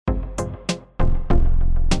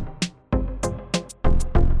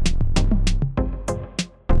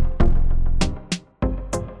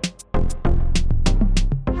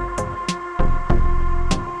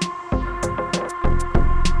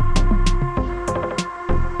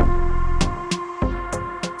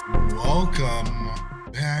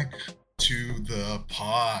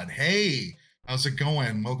Hey, how's it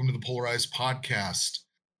going? Welcome to the Polarized Podcast.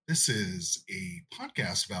 This is a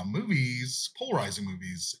podcast about movies, polarizing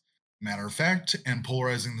movies. Matter of fact, and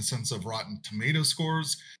polarizing in the sense of Rotten Tomato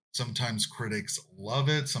scores. Sometimes critics love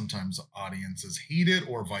it, sometimes audiences hate it,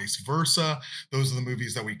 or vice versa. Those are the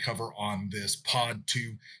movies that we cover on this pod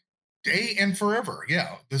today and forever.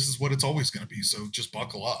 Yeah, this is what it's always going to be. So just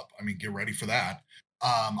buckle up. I mean, get ready for that.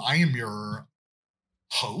 I am your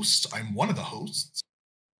host. I'm one of the hosts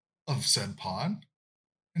of said pod.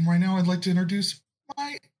 And right now, I'd like to introduce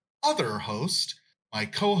my other host, my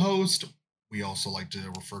co host. We also like to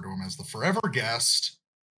refer to him as the forever guest,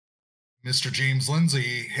 Mr. James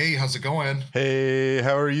Lindsay. Hey, how's it going? Hey,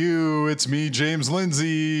 how are you? It's me, James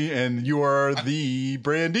Lindsay, and you are the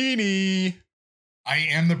Brandini. I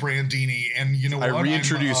am the Brandini, and you know what? I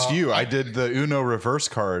reintroduced you. I did the Uno reverse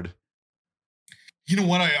card. You know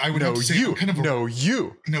what? I would have to say you. kind of a, no,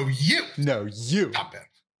 you. No, you. No, you. Stop it.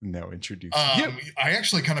 No, introduce you. I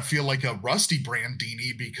actually kind of feel like a rusty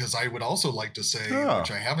Brandini because I would also like to say, which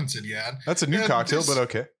I haven't said yet. That's a new cocktail, but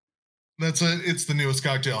okay. It's the newest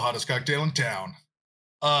cocktail, hottest cocktail in town.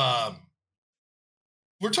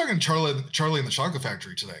 We're talking Charlie and the Chocolate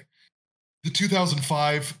Factory today. The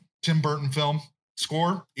 2005 Tim Burton film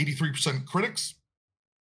score, 83% critics,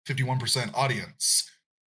 51% audience.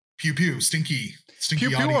 Pew pew, stinky pew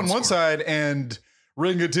pew on one side and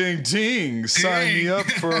ring-a-ting-ting. Sign me up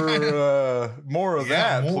for more of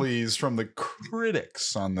that, please, from the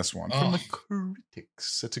critics on this one. From the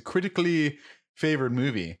critics. It's a critically favored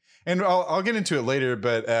movie. And I'll get into it later,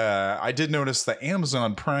 but I did notice the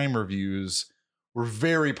Amazon Prime reviews were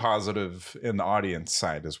very positive in the audience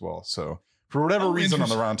side as well. So for whatever reason on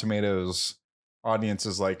the Rotten Tomatoes, audience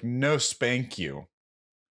is like, no spank you.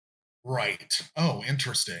 Right. Oh,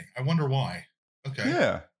 interesting. I wonder why. Okay.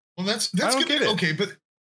 Yeah. Well, that's good. Okay, but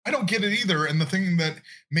I don't get it either. And the thing that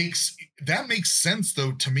makes sense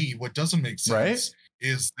though to me, what doesn't make sense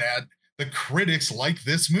is that the critics like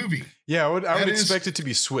this movie. Yeah, I would expect it to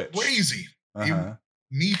be switched. Crazy.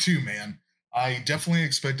 Me too, man. I definitely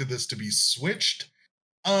expected this to be switched.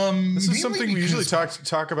 This is something we usually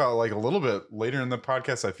talk about like a little bit later in the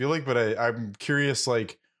podcast, I feel like, but I'm curious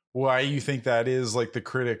like why you think that is. Like the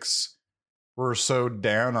critics were so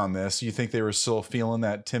down on this. You think they were still feeling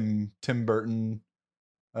that Tim Burton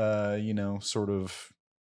sort of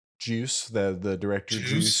juice, the director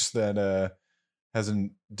juice that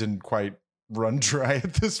didn't quite run dry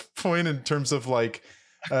at this point in terms of like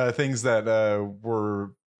things that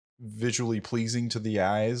were visually pleasing to the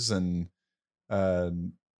eyes and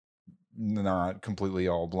not completely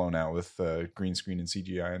all blown out with green screen and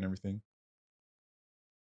CGI and everything.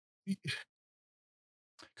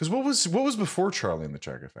 Because what was before Charlie and the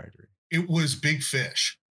Chocolate Factory? It was Big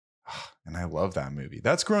Fish, and I love that movie.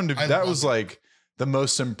 That was like the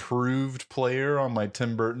most improved player on my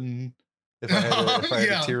Tim Burton. If I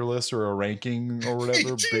had a tier list or a ranking or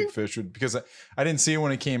whatever, Big Fish would, because I didn't see it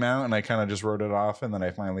when it came out and I kind of just wrote it off, and then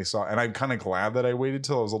I finally saw it, and I'm kind of glad that I waited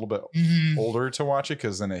till I was a little bit older to watch it,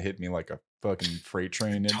 because then it hit me like a fucking freight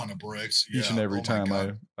train. A ton of bricks each and every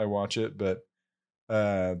time I watch it. But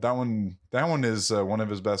that one is one of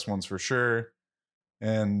his best ones for sure,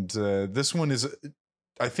 and this one is,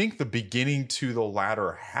 I think, the beginning to the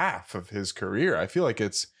latter half of his career. I feel like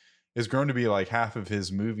it's grown to be like half of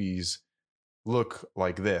his movies look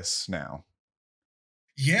like this now.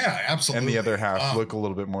 Yeah, absolutely. And the other half look a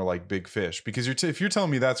little bit more like Big Fish, because if you're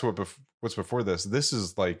telling me that's what's before this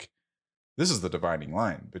is the dividing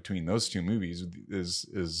line between those two movies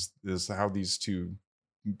is how these two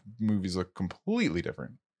movies look completely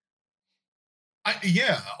different.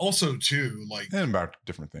 Also too, like, and about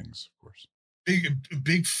different things, of course.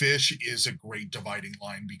 Big Fish is a great dividing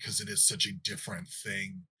line because it is such a different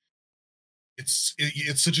thing. It's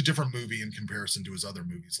such a different movie in comparison to his other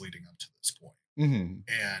movies leading up to this point. And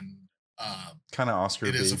kind of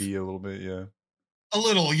Oscar baby a little bit, yeah. A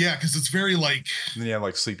little, yeah, because it's very like. And then you have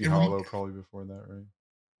like Sleepy Hollow probably before that, right?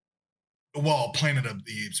 Well, Planet of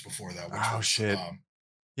the Apes before that. Which was, shit.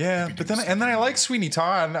 Yeah, but then I like Sweeney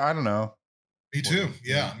Todd. I don't know. Me too.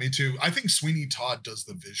 Yeah, me too. I think Sweeney Todd does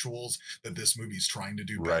the visuals that this movie's trying to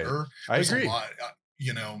do better. I agree. A lot,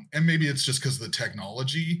 and maybe it's just because of the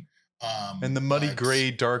technology. And the muddy gray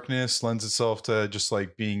darkness lends itself to just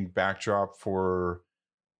like being backdrop for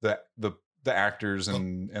the actors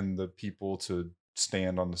and the people to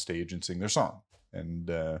stand on the stage and sing their song. And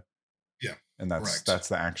and that's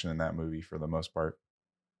the action in that movie for the most part.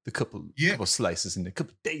 The couple slices and a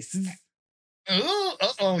couple days. Yeah,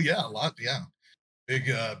 a lot. Yeah,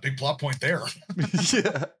 big plot point there.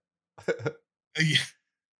 Yeah.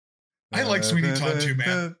 I like Sweeney Todd too,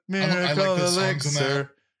 man. I like the songs in that.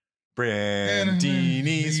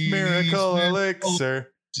 Brandini's Miracle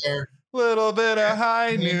Elixir. Little bit of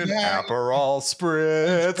high noon Aperol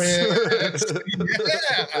Spritz.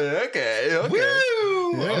 Yeah. Okay.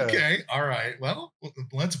 Woo! Yeah. Okay. All right. Well,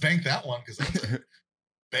 let's bank that one because that's a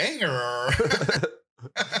banger.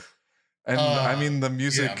 And I mean, the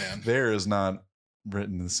music there is not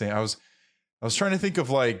written the same. I was trying to think of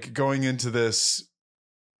like going into this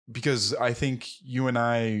because I think you and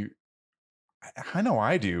I know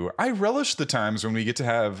I do. I relish the times when we get to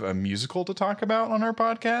have a musical to talk about on our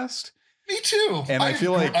podcast. Me too. And I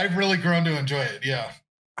feel like I've really grown to enjoy it. Yeah.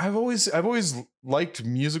 I've always liked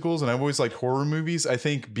musicals and I've always liked horror movies. I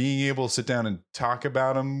think being able to sit down and talk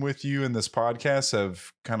about them with you in this podcast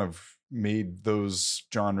have kind of made those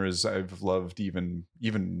genres I've loved even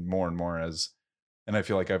more and more and I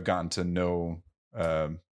feel like I've gotten to know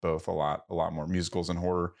both a lot more. Musicals and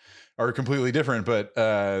horror are completely different, but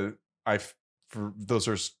those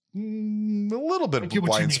are a little bit of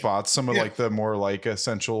blind spots. Some of like the more like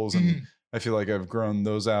essentials, and I feel like I've grown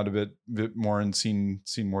those out a bit more and seen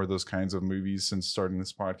more of those kinds of movies since starting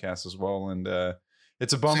this podcast as well. And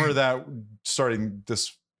it's a bummer that starting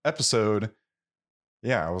this episode,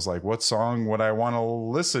 I was like, what song would I want to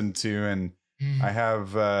listen to? And I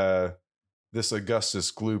have this Augustus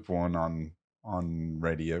Gloop one on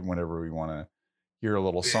ready whenever we want to hear a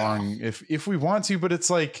little song if we want to, but it's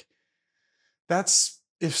like that's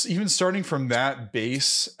if even starting from that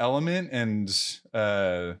bass element and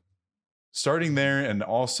starting there, and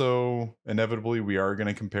also inevitably we are going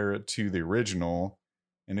to compare it to the original,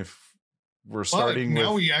 and if we're starting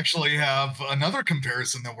now we actually have another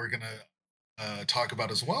comparison that we're going to talk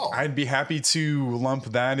about as well. I'd be happy to lump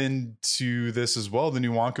that into this as well, the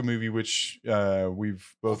new Wonka movie, which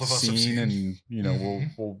we've both seen, and you know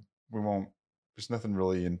we won't. There's nothing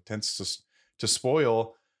really intense to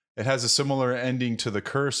spoil. It has a similar ending to The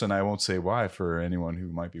Curse, and I won't say why for anyone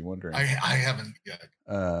who might be wondering. I haven't yet.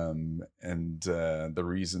 And the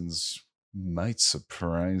reasons might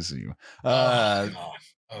surprise you.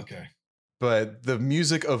 Okay. But the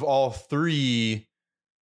music of all three,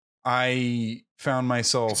 I found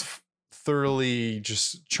myself thoroughly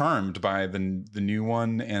just charmed by the new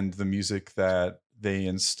one, and the music that they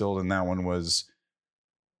instilled in that one was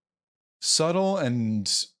subtle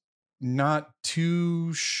and not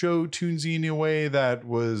too show tunesy in a way that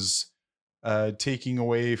was taking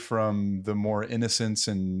away from the more innocence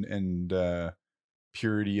and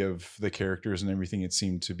purity of the characters and everything. It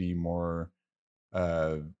seemed to be more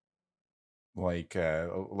like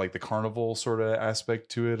the carnival sort of aspect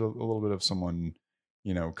to it, a little bit of someone,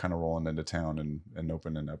 you know, kind of rolling into town and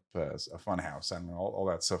opening up a fun house. I don't know, all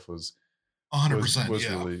that stuff was 100% was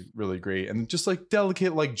really, really great. And just like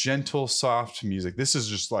delicate, like gentle, soft music. This is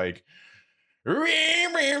just like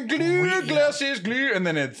glue, glasses, glue, and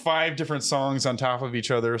then it 5 different songs on top of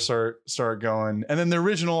each other start going. And then the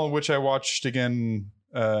original, which I watched again,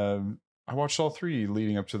 I watched all 3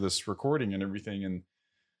 leading up to this recording and everything, and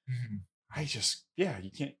I just you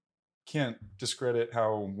can't discredit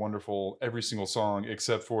how wonderful every single song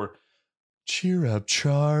except for Cheer Up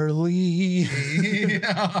Charlie.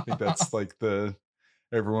 I think that's like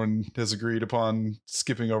everyone has agreed upon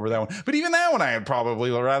skipping over that one. But even that one I'd probably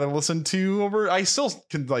rather listen to over. I still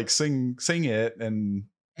can like sing it and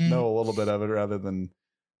know a little bit of it rather than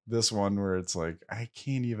this one where it's like I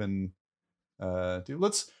can't even do.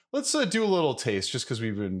 Let's do a little taste just because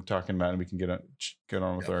we've been talking about it and we can get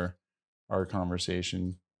on with our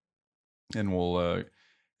conversation, and we'll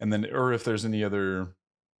and then, or if there's any other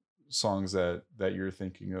songs that you're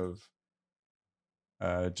thinking of,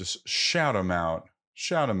 just shout them out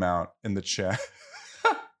in the chat.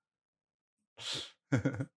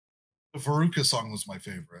 The Veruca song was my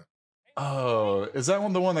favorite. Oh, is that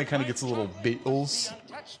the one that kind of gets a little Beatles?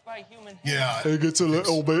 Yeah, it gets a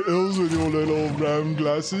little Beatles with your little round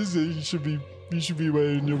glasses. You should be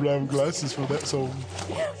wearing your round glasses for that song.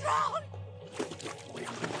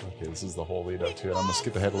 Okay, this is the whole lead up to it. I'm gonna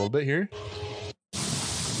skip ahead a little bit here.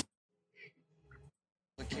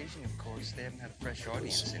 Occasion, of course, they haven't had a fresh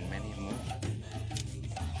audience in many a movie.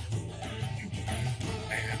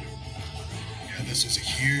 Man. Yeah, this was a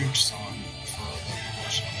huge song for the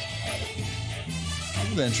promotion.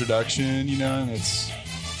 The introduction, you know, and it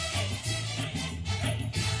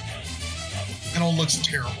all looks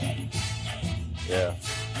terrible. Yeah,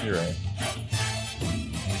 you're right.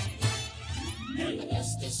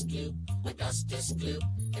 Augustus Gloop,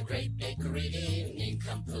 the great bakery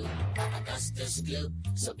nincompoop. Augustus Gloop,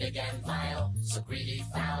 so big and vile, so greedy,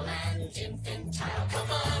 foul, and infantile. Come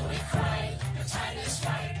on, we cry, the time is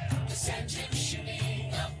right. The engine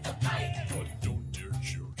shooting up the pipe. But don't, dear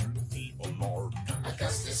children, be alarmed.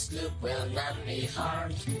 Augustus Gloop. Gloop will not be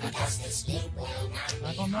harmed. Augustus Gloop will not be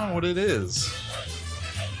I don't know what it is.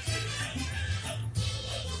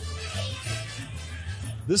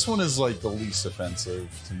 This one is like the least offensive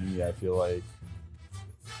to me, I feel like.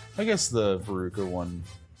 I guess the Veruca one.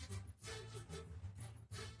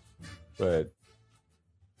 But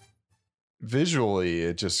visually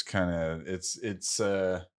it just kind of it's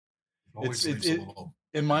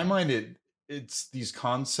in my mind it's these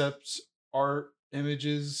concept art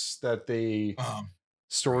images that they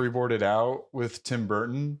storyboarded out with Tim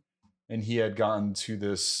Burton, and he had gotten to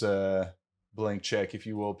this blank check, if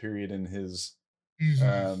you will, period in his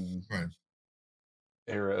right.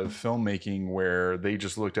 era of filmmaking, where they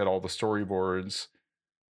just looked at all the storyboards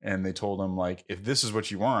and they told him, like, if this is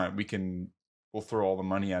what you want, we'll throw all the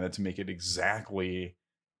money at it to make it exactly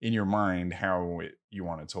in your mind how you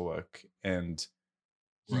want it to look. And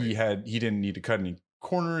he didn't need to cut any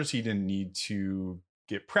corners. He didn't need to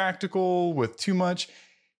get practical with too much.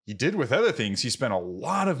 He did with other things. He spent a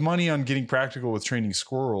lot of money on getting practical with training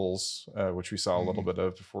squirrels, which we saw a little bit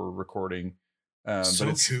of before recording. So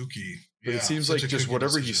kooky. But it seems like just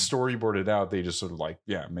whatever he storyboarded out, they just sort of like,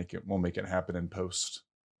 we'll make it happen in post.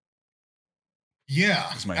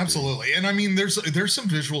 Yeah, absolutely. And I mean, there's some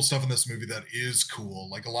visual stuff in this movie that is cool.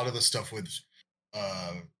 Like a lot of the stuff with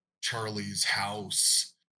Charlie's house.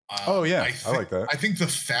 I like that. I think the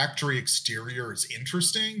factory exterior is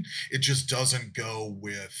interesting. It just doesn't go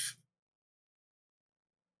with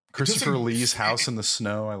Christopher Lee's house in the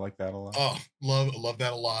snow. I like that a lot. Oh, love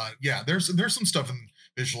that a lot. Yeah, there's some stuff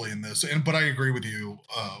visually in this, but I agree with you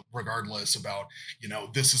regardless about,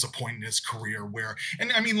 this is a point in his career where,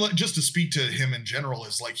 and I mean, just to speak to him in general,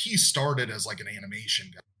 is like he started as like an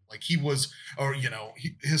animation guy. Like he was, or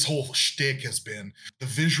his whole shtick has been the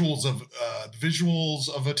visuals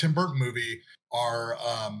of a Tim Burton movie are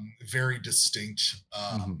very distinct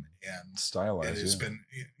and stylized. It has been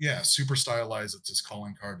super stylized. It's his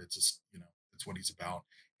calling card. It's just it's what he's about,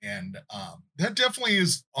 and that definitely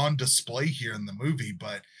is on display here in the movie.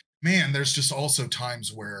 But man, there's just also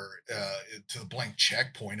times where to the blank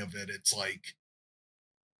check point of it, it's like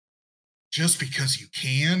just because you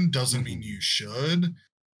can doesn't mean you should.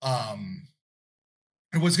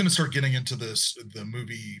 I was going to start getting into the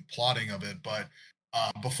movie plotting of it, but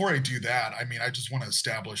before I do that, I mean, I just want to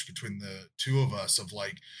establish between the two of us of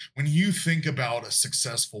like, when you think about a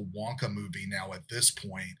successful Wonka movie now at this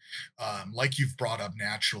point, like you've brought up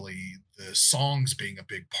naturally, the songs being a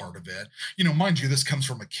big part of it. Mind you, this comes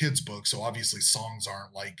from a kid's book, so obviously songs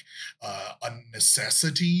aren't like a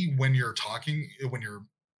necessity when you're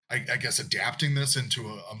I guess adapting this into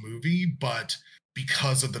a movie, but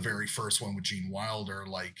because of the very first one with Gene Wilder,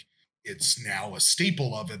 like it's now a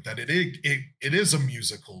staple of it that it is a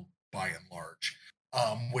musical by and large,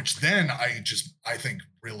 which then I think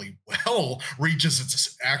really well reaches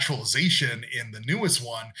its actualization in the newest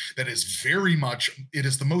one. That is it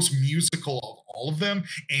is the most musical of all of them,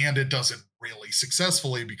 and it does it really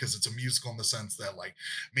successfully because it's a musical in the sense that like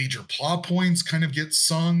major plot points kind of get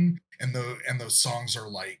sung, and those songs are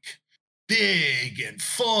like big and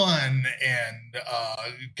fun and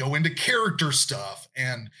go into character stuff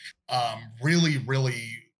and really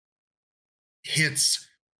hits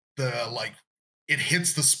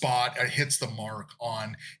the spot. It hits the mark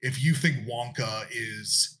on, if you think Wonka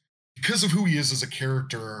is, because of who he is as a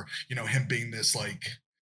character, him being this like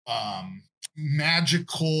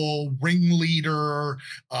magical ringleader,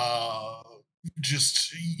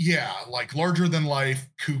 like larger than life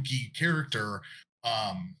kooky character,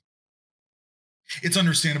 it's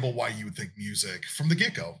understandable why you would think music from the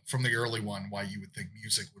get-go, from the early one, why you would think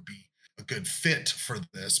music would be a good fit for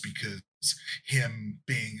this, because him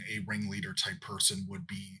being a ringleader type person would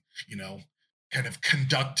be, kind of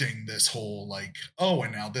conducting this whole like, oh,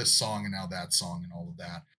 and now this song and now that song and all of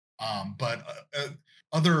that. But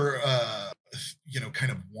other,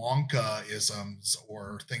 kind of Wonka-isms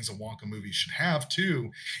or things a Wonka movie should have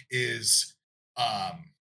too is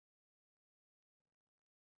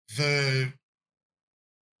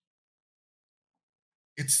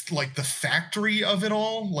it's like the factory of it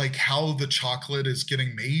all, like how the chocolate is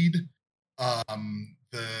getting made.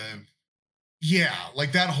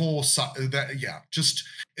 Like that whole just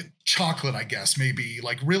chocolate, I guess, maybe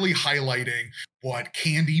like really highlighting what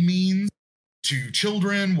candy means to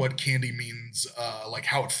children, what candy means, like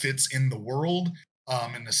how it fits in the world,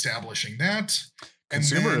 and establishing that.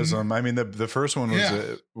 Consumerism. I mean, the first one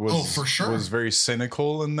was for sure, was very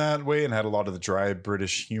cynical in that way and had a lot of the dry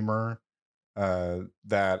British humor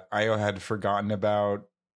that I had forgotten about.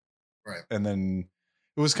 Right. And then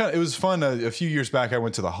it was fun. A few years back, I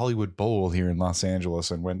went to the Hollywood Bowl here in Los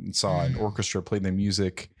Angeles and went and saw an orchestra play the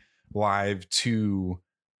music live to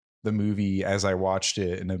the movie as I watched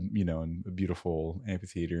it in a beautiful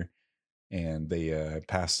amphitheater, and they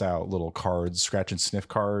passed out little cards, scratch and sniff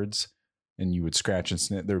cards, and you would scratch and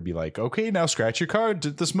sniff. There would be like, okay, now scratch your card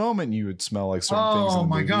at this moment. And you would smell like certain things in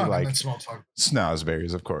the movie, God, like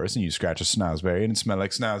snozberries, of course, and you scratch a snozberry and it smelled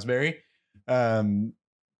like snozberry.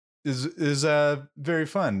 Is very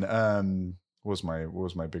fun. What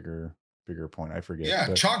was my bigger point? I forget.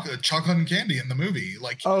 Yeah, chocolate and candy in the movie.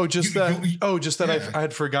 Like I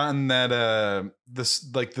had forgotten that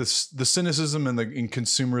the cynicism and the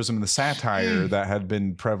consumerism and the satire that had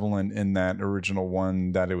been prevalent in that original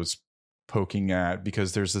one that it was poking at,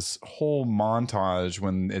 because there's this whole montage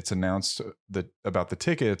when it's announced about the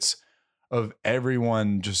tickets of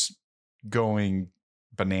everyone just going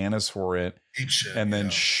bananas for it, and then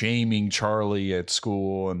shaming Charlie at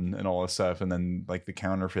school and all this stuff, and then like the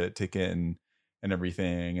counterfeit ticket and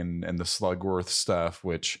everything, and the Slugworth stuff,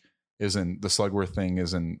 which isn't, the Slugworth thing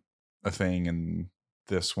isn't a thing in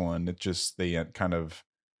this one. It just, they kind of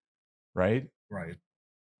right.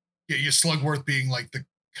 Yeah, you Slugworth being like the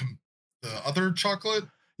other chocolate.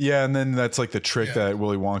 Yeah, and then that's like the trick that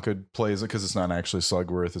Willy Wonka plays, because it's not actually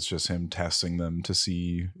Slugworth. It's just him testing them to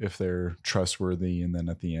see if they're trustworthy, and then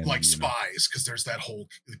at the end, like spies, because there's that whole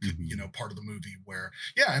part of the movie where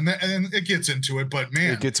and it gets into it, but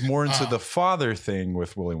man, it gets more into the father thing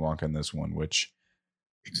with Willy Wonka in this one, which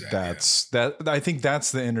I think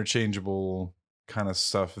that's the interchangeable kind of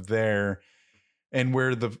stuff there, and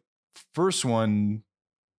where the first one,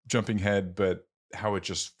 jumping head, but how it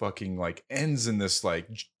just fucking like ends in this like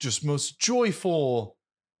just most joyful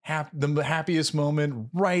the happiest moment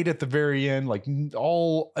right at the very end. Like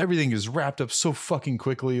everything is wrapped up so fucking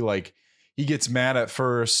quickly. Like he gets mad at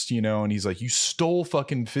first, and he's like, you stole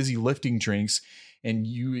fucking fizzy lifting drinks and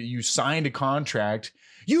you signed a contract.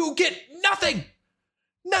 You get nothing.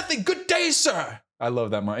 Good day, sir. I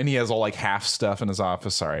love that. And he has all like half stuff in his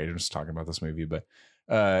office. Sorry, I'm just talking about this movie, but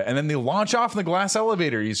and then they launch off in the glass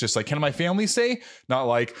elevator. He's just like, can my family stay? Not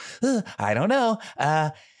like, I don't know.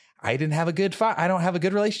 I didn't have a good I don't have a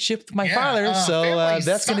good relationship with my father. So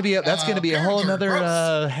that's going to be a whole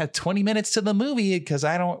another 20 minutes to the movie, because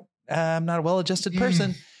I'm not a well-adjusted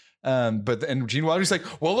person. And Gene Wilder's like,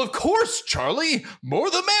 well, of course, Charlie, more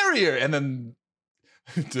the merrier. And then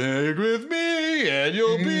take with me and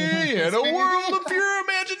you'll be in a world of pure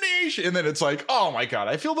imagination. And then it's like, oh my God,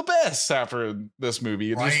 I feel the best after this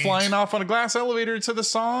movie. Right. Just flying off on a glass elevator to the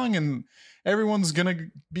song, and everyone's going to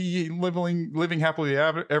be living happily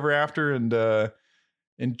ever after. And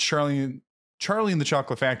Charlie in the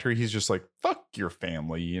Chocolate Factory, he's just like, fuck your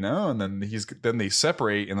family, and then they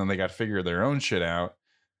separate, and then they got to figure their own shit out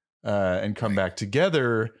and come back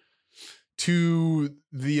together, to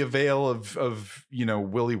the avail of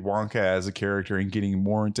Willy Wonka as a character and getting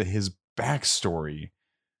more into his backstory,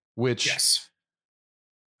 which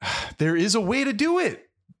there is a way to do it.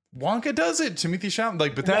 Wonka does it. Timothy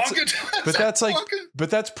Chalamet, but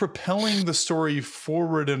that's propelling the story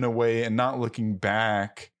forward in a way and not looking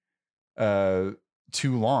back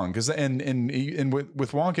too long. Because and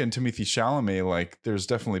with Wonka and Timothy Chalamet, like there's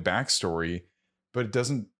definitely backstory, but it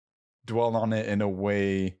doesn't dwell on it in a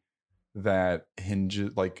way that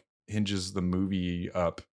hinges the movie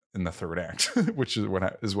up in the third act, which is what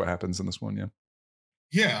happens in this one.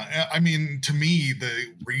 Yeah, I mean, to me,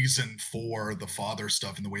 the reason for the father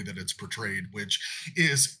stuff and the way that it's portrayed, which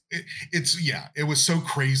is it was so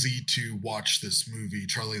crazy to watch this movie,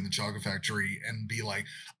 Charlie and the Chocolate Factory, and be like,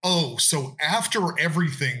 oh, so after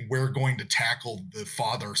everything, we're going to tackle the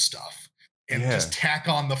father stuff and just tack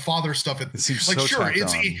on the father stuff. It seems like, so sure,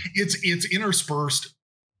 it's interspersed.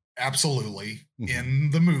 Absolutely, in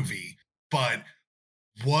the movie, but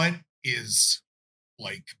what is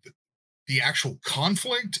like the actual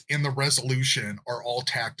conflict and the resolution are all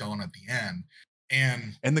tacked on at the end,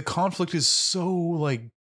 and the conflict is so like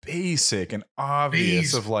basic and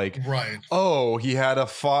obvious of like, oh, he had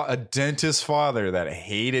a dentist father that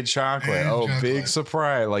hated chocolate. Big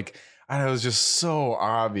surprise. Like, I know, it was just so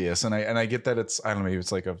obvious, and I get that it's, I don't know, maybe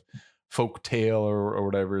it's like a folk tale or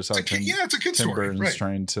whatever. It's a kid story. Burton's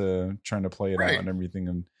trying to play it out and everything,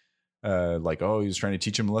 and like, he was trying to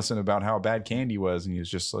teach him a lesson about how bad candy was, and he was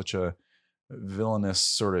just such a villainous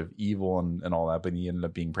sort of evil and all that, but he ended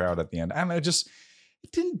up being proud at the end. And it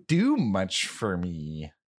didn't do much for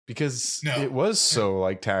me, because it was so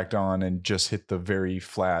like tacked on and just hit the very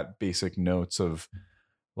flat basic notes of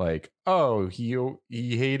like, oh, he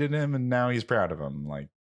hated him and now he's proud of him, like,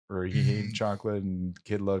 or he hated chocolate and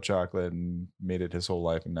kid loved chocolate and made it his whole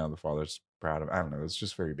life, and now the father's proud of him. I don't know, it's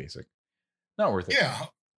just very basic, not worth it.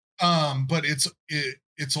 But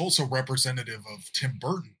it's also representative of Tim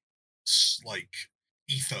Burton, like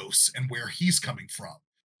ethos and where he's coming from,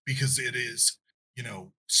 because it is,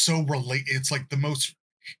 so relate. It's like the most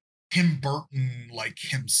Tim Burton like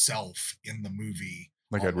himself in the movie,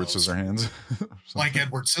 like Edward almost. Scissorhands, like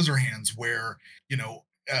Edward Scissorhands, where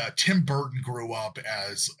Tim Burton grew up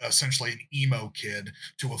as essentially an emo kid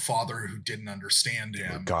to a father who didn't understand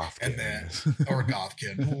him, or goth kid, or a goth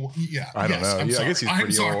kid. Well, yeah, I don't know. I guess he's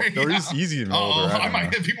pretty old. No, he's even older.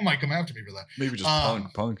 People might come after me for that. Maybe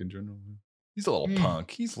just punk in general. He's a little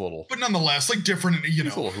punk. He's a little, but nonetheless, like different. He's a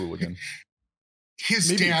little hooligan.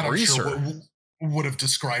 His Maybe dad, I'm sure, would have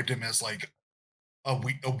described him as like a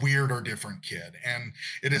weird or different kid, and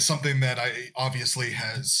it is something that obviously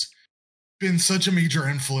has been such a major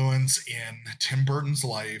influence in Tim Burton's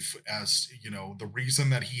life, as the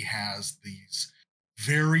reason that he has these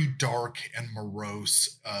very dark and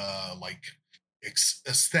morose like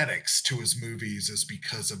aesthetics to his movies is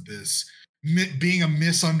because of this being a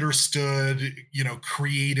misunderstood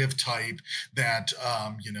creative type that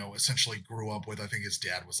essentially grew up with. I think his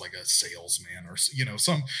dad was like a salesman or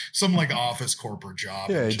some like office corporate job.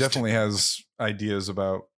 Yeah, he definitely has ideas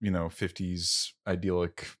about 50s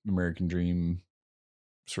idyllic American dream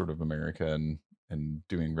sort of America, and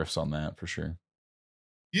doing riffs on that for sure.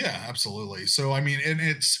 Yeah, absolutely. So I mean, and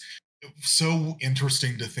it's so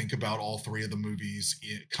interesting to think about all three of the movies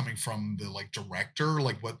coming from the like director,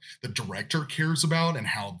 like what the director cares about and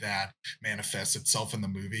how that manifests itself in the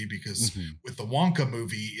movie, because with the Wonka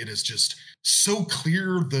movie, it is just so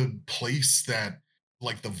clear the place that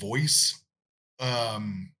like the voice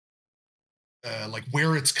like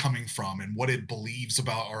where it's coming from and what it believes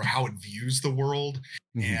about or how it views the world.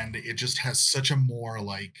 And it just has such a more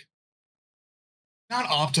like, not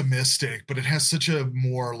optimistic, but it has such a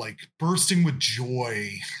more like bursting with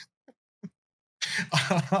joy. Which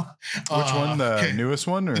one? The newest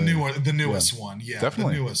one? Or? The newest one. Yeah,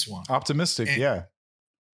 definitely. The newest one. Optimistic, yeah.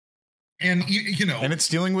 And, and it's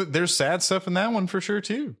dealing with, there's sad stuff in that one for sure,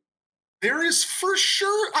 too. There is for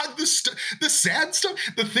sure the sad stuff.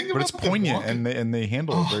 The thing about, but it's poignant, and they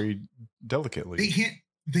handle it very delicately.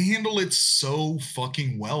 They handle it so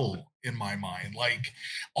fucking well in my mind. Like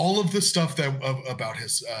all of the stuff that about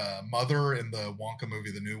his mother in the Wonka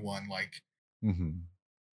movie, the new one, like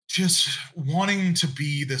just wanting to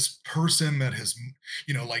be this person that has,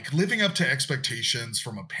 like living up to expectations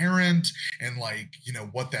from a parent, and like,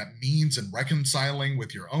 what that means, and reconciling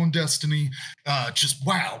with your own destiny. Just,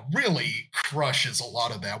 wow, really crushes a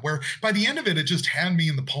lot of that, where by the end of it, it just had me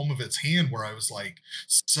in the palm of its hand, where I was like,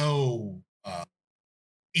 so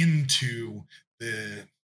into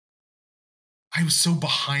I was so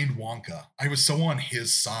behind Wonka. I was so on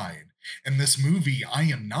his side. And this movie, I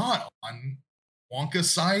am not on Wonka's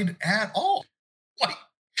side at all. Like,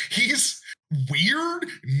 he's weird,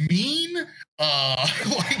 mean,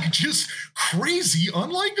 like just crazy,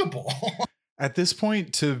 unlikable. At this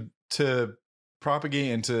point, to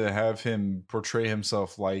propagate and to have him portray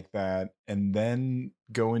himself like that, and then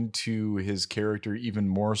go into his character even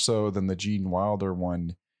more so than the Gene Wilder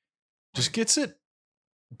one, just gets it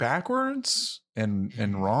backwards and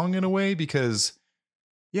wrong in a way, because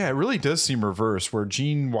it really does seem reverse, where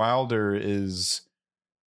Gene Wilder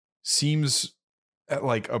seems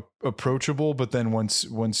like approachable, but then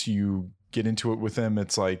once you get into it with him,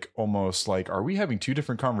 it's like almost like, are we having two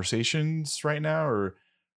different conversations right now?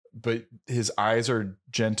 But his eyes are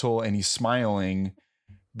gentle and he's smiling,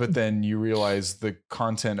 but then you realize the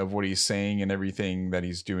content of what he's saying and everything that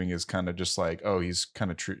he's doing is kind of just like, oh, he's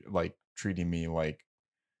kind of treating me like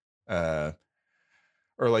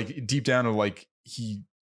or like deep down, or like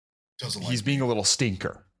he's being a little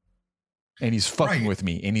stinker, and he's fucking with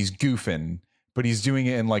me, and he's goofing, but he's doing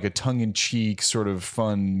it in like a tongue-in-cheek sort of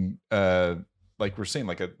fun, like we're saying,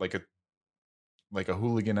 like a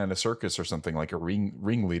hooligan at a circus or something, like a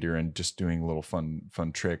ringleader, and just doing little fun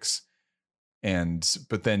tricks.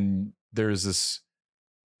 But then there is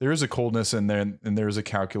a coldness in there, and there's a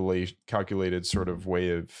calculated sort of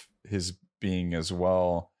way of his being as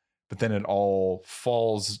well. But then it all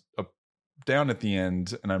falls down at the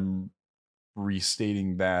end, and I'm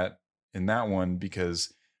restating that in that one,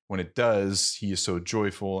 because when it does, he is so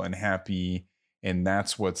joyful and happy, and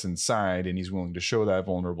that's what's inside, and he's willing to show that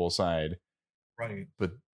vulnerable side. Right.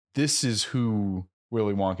 But this is who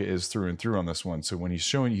Willy Wonka is through and through on this one. So when he's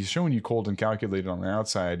showing you cold and calculated on the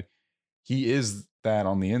outside, he is that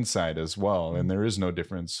on the inside as well. And there is no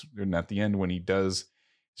difference. And at the end, when he does,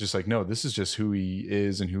 it's just like, no, this is just who he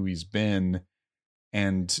is and who he's been.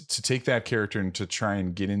 And to take that character and to try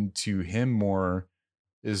and get into him more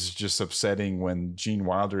is just upsetting, when Gene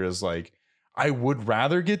Wilder is like, I would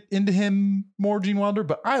rather get into him more, Gene Wilder,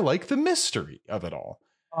 but I like the mystery of it all.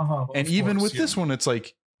 And even with this one, it's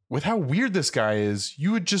like, with how weird this guy is,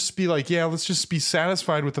 you would just be like, yeah, let's just be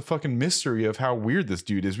satisfied with the fucking mystery of how weird this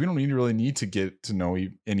dude is. We don't really need to get to know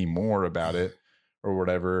any more about it or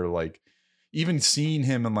whatever. Like, even seeing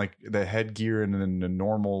him in like the headgear and in a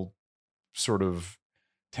normal sort of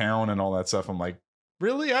town and all that stuff, I'm like,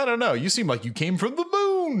 really? I don't know. You seem like you came from the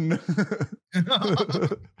moon.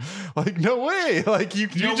 Like, no way. Like you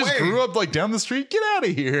just grew up like down the street. Get out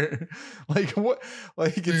of here. Like what?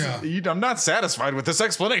 Like I'm not satisfied with this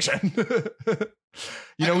explanation. We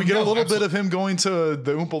get a little bit of him going to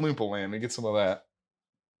the Oompa Loompa land. We get some of that.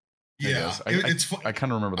 Yeah, I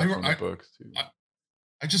kind of remember that from the books too.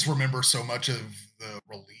 I just remember so much of the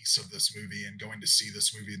release of this movie and going to see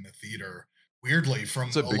this movie in the theater. Weirdly,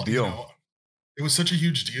 it's a big deal. It was such a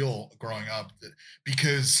huge deal growing up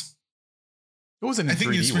because it wasn't in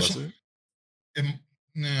 3D, was it?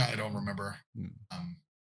 I don't remember.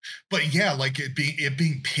 But yeah, like it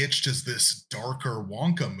being pitched as this darker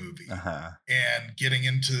Wonka movie and getting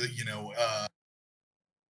into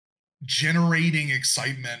generating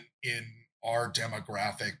excitement in our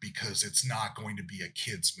demographic because it's not going to be a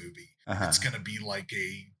kids movie. It's going to be like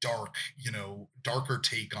a darker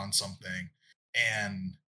take on something.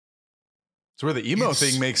 And so where the emo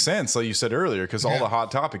thing makes sense, like you said earlier, because all the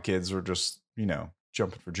Hot Topic kids were just,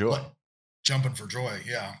 jumping for joy.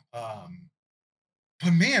 Yeah.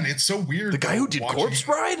 But man, it's so weird. The guy who did Corpse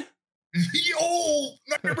Bride?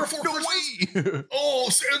 Nightmare Before Christmas. Oh,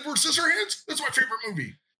 Edward Scissorhands? That's my favorite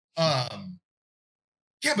movie.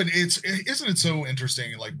 Yeah, but isn't it so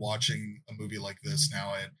interesting, like watching a movie like this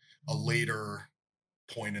now at a later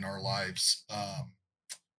point in our lives,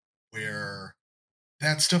 where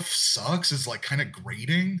that stuff sucks, is like kind of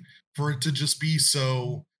grating for it to just be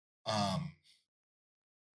so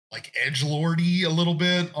like edgelordy a little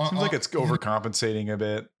bit. Seems like it's overcompensating a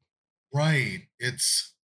bit. Right. It's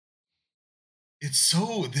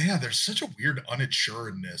so, there's such a weird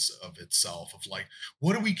unassuredness of itself, of like,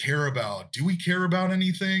 what do we care about? Do we care about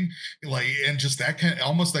anything? Like, and just that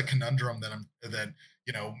almost that conundrum that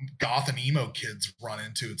goth and emo kids run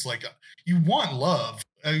into. It's like, you want love.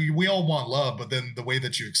 We all want love, but then the way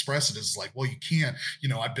that you express it is like, well, you can't,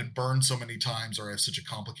 I've been burned so many times, or I have such a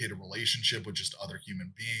complicated relationship with just other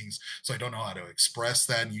human beings, so I don't know how to express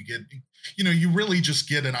that. And you get, you really just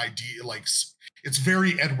get an idea, like, it's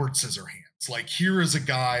very Edward Scissorhands. Like, here is a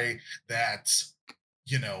guy that,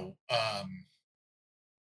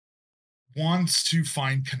 wants to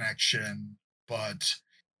find connection, but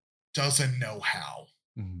doesn't know how.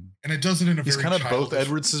 Mm-hmm. And it does it in a he's very kind of both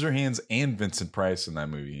Edward Scissorhands and Vincent Price in that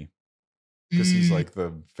movie, because he's like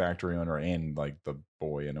the factory owner and like the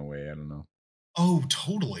boy in a way. I don't know. Oh,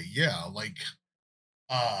 totally. Yeah. Like,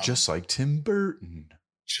 just like Tim Burton.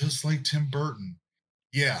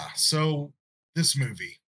 Yeah. So this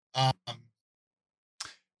movie,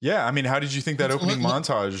 yeah, I mean, how did you think that opening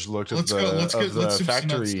montage looked of the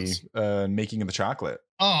factory making of the chocolate?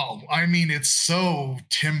 Oh, I mean, it's so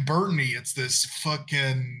Tim Burton-y. It's this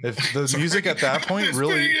fucking... If the music at that point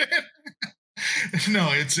really...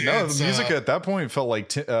 the music at that point felt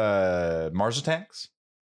like Mars Attacks.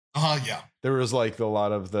 Yeah. There was like a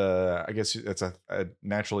lot of the... I guess it's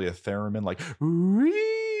naturally a theremin, like...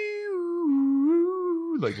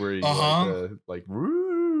 Like where you like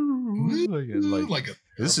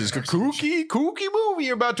this is a kooky movie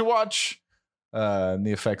you're about to watch, and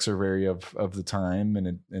the effects are very of the time,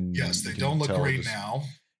 and yes, they don't look great now.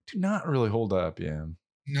 Do not really hold up.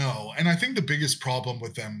 No, and I think the biggest problem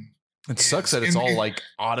with them, it sucks that it's all like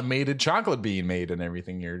automated chocolate being made and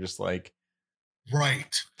everything. You're just like,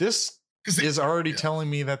 right, this is already telling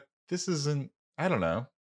me that this isn't, I don't know,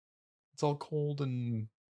 it's all cold and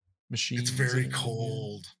machines. It's very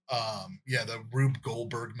cold. The Rube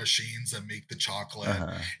Goldberg machines that make the chocolate.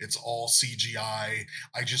 It's all CGI.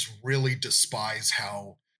 I just really despise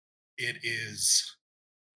how it is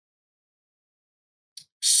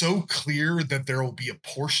so clear that there will be a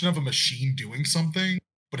portion of a machine doing something,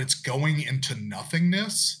 but it's going into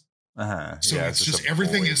nothingness. So it's just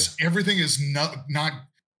everything is not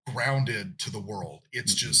grounded to the world.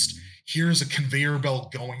 It's just, here's a conveyor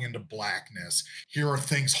belt going into blackness. Here are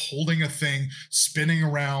things holding a thing, spinning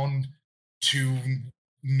around to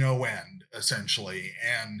no end, essentially.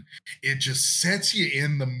 And it just sets you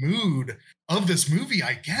in the mood of this movie,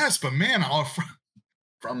 I guess. But man,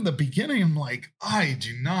 from the beginning, I'm like, I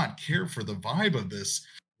do not care for the vibe of this.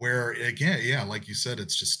 Where again, like you said,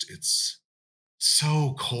 it's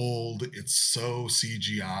so cold. It's so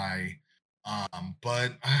CGI.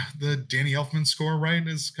 But the Danny Elfman score, right,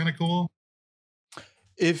 is kind of cool.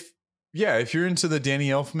 If you're into the Danny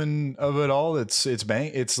Elfman of it all, it's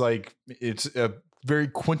bang. It's like, it's a very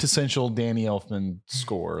quintessential Danny Elfman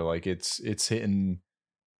score. Like it's hitting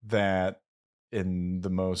that in the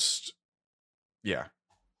most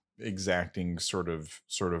exacting sort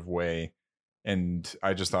of way. And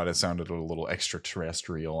I just thought it sounded a little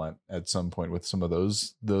extraterrestrial at some point with some of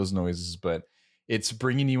those noises, but it's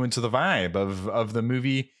bringing you into the vibe of the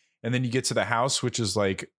movie. And then you get to the house, which is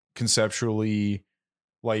like conceptually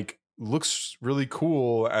like looks really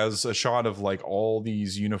cool as a shot of like all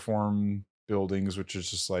these uniform buildings, which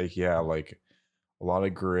is just like, like a lot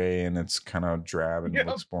of gray and it's kind of drab and it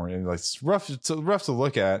looks boring and like it's rough to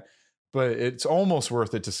look at, but it's almost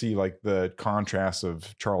worth it to see like the contrast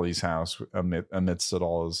of Charlie's house amidst it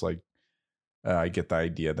all. Is like I get the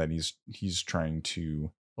idea that he's trying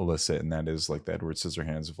to elicit, and that is like the Edward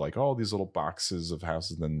Scissorhands of like all these little boxes of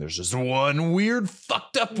houses. Then there's just one weird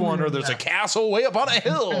fucked up one, or there's a castle way up on a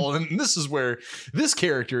hill, and this is where this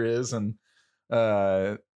character is, and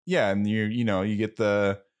and you get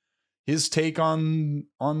his take on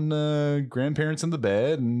the grandparents in the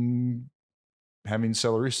bed and having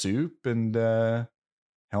celery soup, and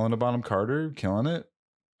Helena Bonham Carter killing it.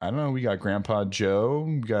 I don't know. We got Grandpa Joe.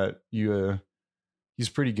 We got you. He's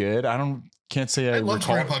pretty good. Can't say I love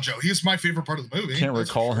Grandpa Joe. He's my favorite part of the movie. Can't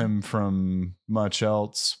recall him from much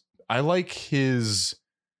else. I like his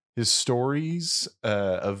stories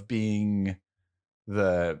of being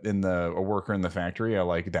a worker in the factory. I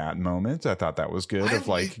like that moment. I thought that was good.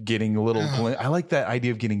 Getting a little. I like that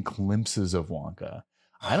idea of getting glimpses of Wonka.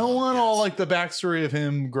 I don't want all like the backstory of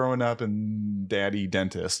him growing up and daddy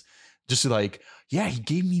dentist. Just like, he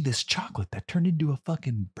gave me this chocolate that turned into a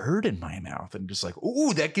fucking bird in my mouth, and just like,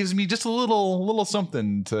 ooh, that gives me just a little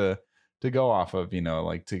something to go off of,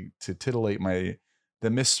 like to titillate the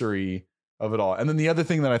mystery of it all. And then the other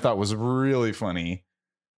thing that I thought was really funny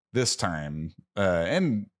this time,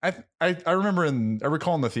 and I remember I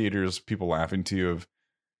recall in the theaters people laughing too. Of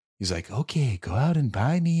he's like, okay, go out and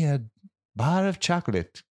buy me a bar of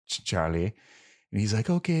chocolate, Charlie, and he's like,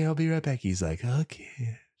 okay, I'll be right back. He's like,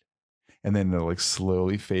 okay. And then it like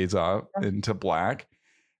slowly fades off into black.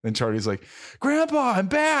 And Charlie's like, Grandpa, I'm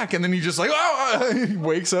back. And then he just like, he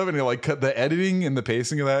wakes up, and he like cut the editing and the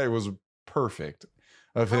pacing of that. It was perfect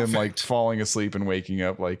of him like falling asleep and waking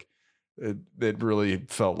up. Like it really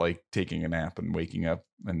felt like taking a nap and waking up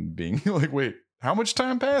and being like, wait, how much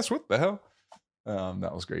time passed? What the hell?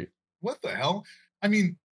 That was great. What the hell? I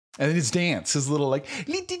mean, and then his dance, his little like,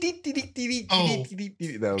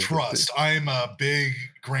 trust. I'm a big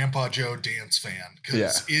Grandpa Joe dance fan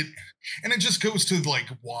because it just goes to like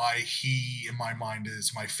why he, in my mind,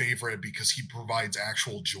 is my favorite, because he provides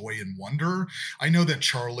actual joy and wonder. I know that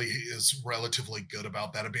Charlie is relatively good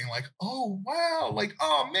about that, of being like, oh wow, like,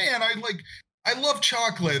 oh man, I love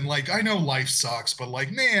chocolate, and like I know life sucks, but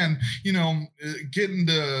like, man, getting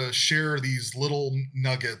to share these little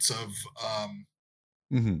nuggets of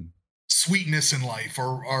sweetness in life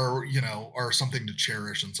are something to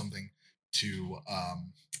cherish and something to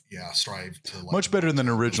strive to like. Much better than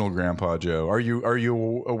original Grandpa Joe. Are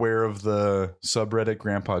you aware of the subreddit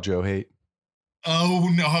Grandpa Joe hate?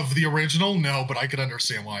 Oh no, of the original? No, but I could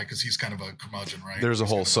understand why, because he's kind of a curmudgeon, right? There's a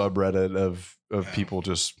whole subreddit of people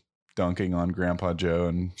just dunking on Grandpa Joe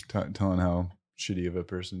and telling how shitty of a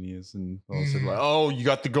person he is, and all said like, oh, you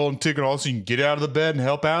got the golden ticket, also you can get out of the bed and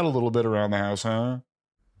help out a little bit around the house, huh?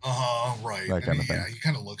 Right. That kind of thing. Yeah, he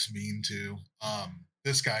kind of looks mean too.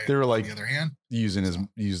 This guy, they were like, on the other hand,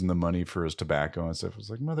 using the money for his tobacco and stuff. It was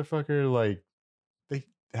like, motherfucker, like they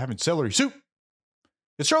having celery soup.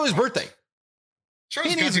 It's Charlie's birthday.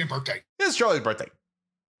 Charlie's goddamn birthday. It's Charlie's birthday.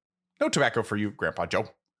 No tobacco for you, Grandpa Joe.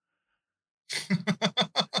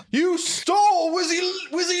 You stole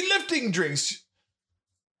Wizzy lifting drinks.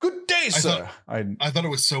 Good day, sir. I thought it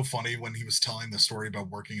was so funny when he was telling the story about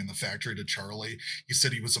working in the factory to Charlie. He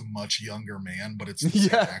said he was a much younger man, but it's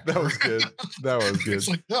that was good. That was good. It's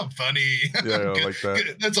like, oh, funny. Yeah, I like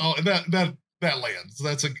that. That's all. That lands.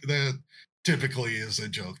 That typically is a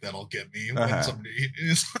joke that'll get me when somebody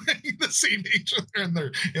is like the same age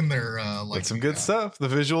in their like. That's some good stuff. The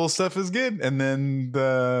visual stuff is good, and then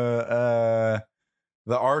the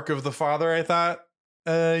arc of the father, I thought,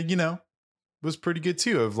 was pretty good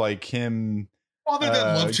too, of like him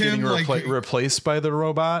getting replaced by the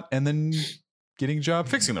robot and then getting a job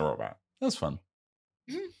fixing the robot. That was fun.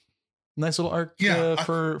 Nice little arc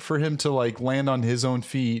for him to like land on his own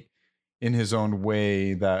feet in his own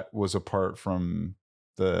way, that was apart from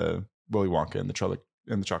the Willy Wonka and the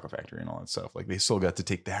Chocolate Factory and all that stuff. Like they still got to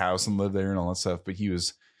take the house and live there and all that stuff, but he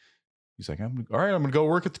was He's like, I'm going to go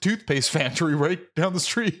work at the toothpaste factory right down the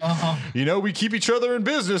street. We keep each other in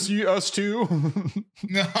business, us two.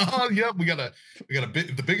 Yeah, we got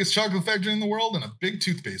the biggest chocolate factory in the world and a big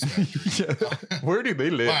toothpaste factory. Where do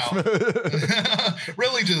they live? Wow.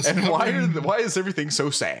 Really just. And why is everything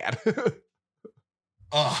so sad?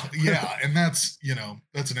 Yeah, and that's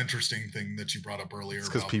an interesting thing that you brought up earlier.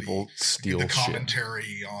 Because people steal the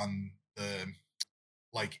commentary on the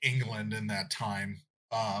England in that time.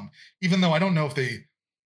 Even though I don't know if they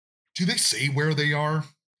say where they are,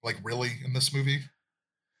 really in this movie.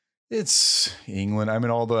 It's England. I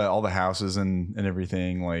mean, all the houses and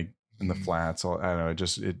everything, in the flats. I don't know.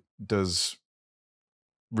 It does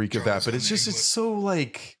reek of that, but it's so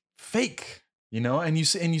fake, and you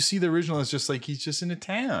see the original. It's just he's just in a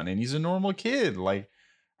town and he's a normal kid. I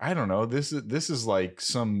don't know. This is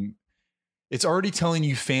it's already telling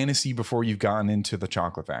you fantasy before you've gotten into the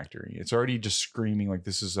chocolate factory. It's already just screaming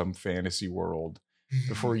this is some fantasy world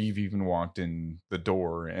before you've even walked in the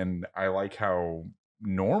door. And I like how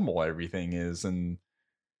normal everything is. And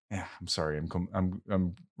yeah, I'm sorry,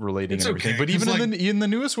 I'm relating and everything. But even in the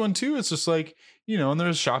newest one too, it's just and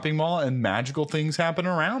there's a shopping mall and magical things happen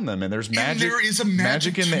around them, and there's magic. And there is a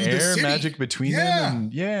magic in the air, magic between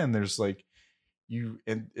them, and there's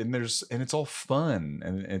and it's all fun,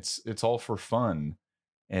 and it's all for fun,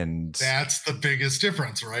 and that's the biggest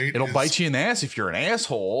difference, right? It'll bite you in the ass if you're an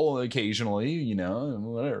asshole occasionally,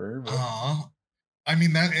 whatever. I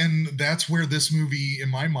mean that's where this movie, in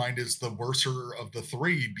my mind, is the worser of the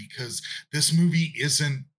three, because this movie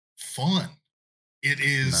isn't fun. It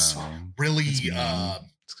is really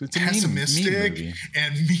it's pessimistic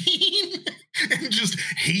and mean. And just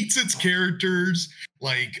hates its characters.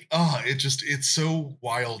 It's so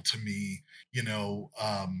wild to me,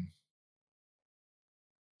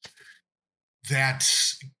 that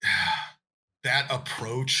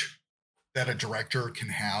approach that a director can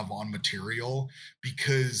have on material,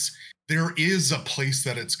 because there is a place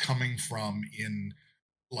that it's coming from in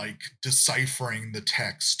deciphering the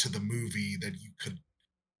text to the movie, that you could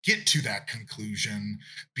get to that conclusion,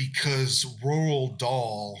 because Roald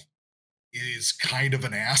Dahl is kind of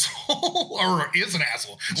an asshole, or is an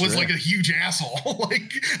asshole, was a huge asshole.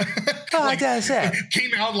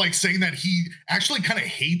 Came out saying that he actually kind of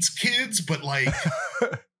hates kids, but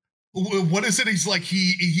what is it? He's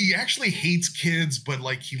he actually hates kids, but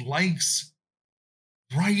he likes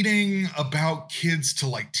writing about kids to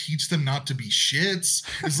teach them not to be shits,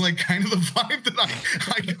 is kind of the vibe that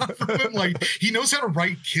I got from him. He knows how to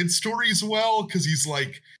write kid stories well, because he's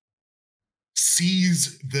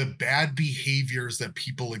sees the bad behaviors that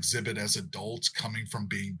people exhibit as adults coming from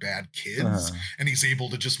being bad kids, and he's able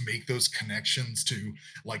to just make those connections to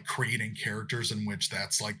creating characters in which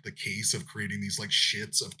that's the case of creating these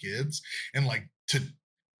shits of kids, and to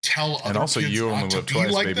tell other and also kids you not only to live be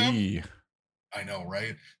twice, like baby. them. I know,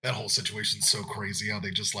 right? That whole situation's so crazy how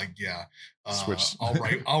they just switch.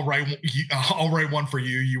 I'll write one for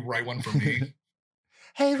you, you write one for me.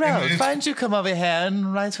 Hey, Rose, why don't you come over here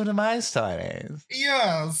and write one of my stories?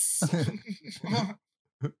 Yes.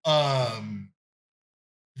 Them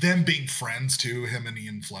being friends too, him and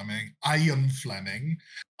Ian Fleming,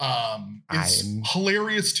 is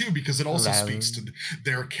hilarious too, because it also speaks to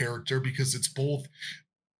their character, because it's both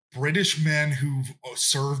British men who've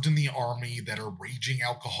served in the army that are raging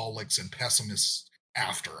alcoholics and pessimists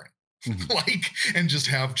after it, and just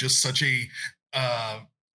have such a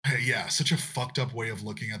such a fucked up way of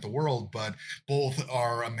looking at the world, but both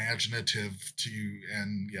are imaginative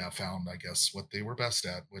and found, I guess, what they were best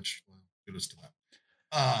at, which kudos to them.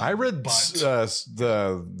 I read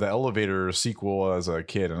the Elevator sequel as a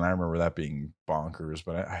kid, and I remember that being bonkers,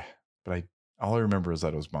 but I all I remember is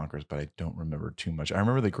that it was bonkers, but I don't remember too much. I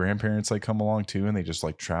remember the grandparents come along too, and they just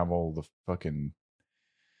travel the fucking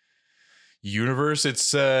universe.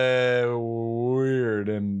 It's weird,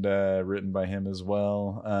 and written by him as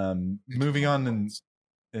well. Moving on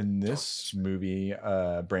in this movie,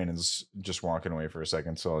 Brandon's just walking away for a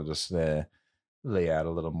second, so I'll just lay out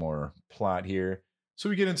a little more plot here. So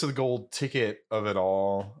we get into the gold ticket of it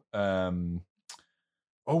all. Oh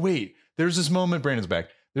wait, there's this moment. Brandon's back.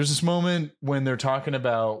 There's this moment when they're talking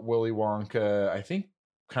about Willy Wonka, I think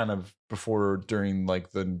kind of during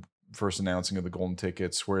the first announcing of the golden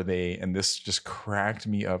tickets, where and this just cracked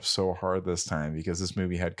me up so hard this time, because this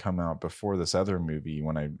movie had come out before this other movie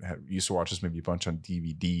when I used to watch this movie a bunch on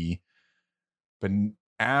DVD. But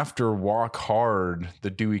after Walk Hard, the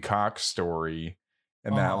Dewey Cox story,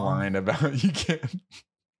 and that line about you can't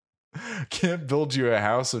can't build you a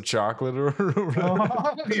house of chocolate or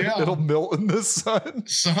yeah. It'll melt in the sun.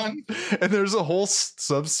 And there's a whole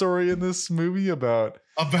sub story in this movie about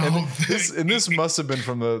this must have been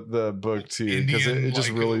from the book too, because it just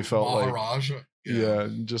really felt Maharaja.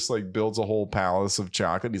 like just like builds a whole palace of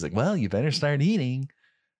chocolate. He's like, well, you better start eating.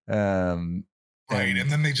 Right, and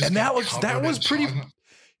then they just that was pretty.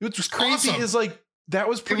 What was crazy is like that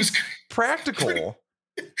was pretty practical.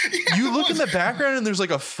 You look in the background and there's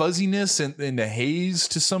like a fuzziness and a haze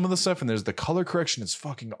to some of the stuff, and there's the color correction is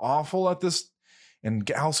fucking awful at this. And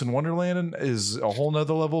Alice in Wonderland is a whole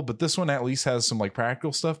nother level, but this one at least has some like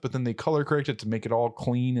practical stuff. But then they color correct it to make it all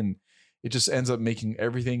clean, and it just ends up making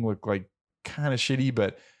everything look like kind of shitty.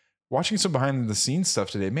 But watching some behind the scenes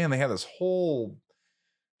stuff today, man, they had this whole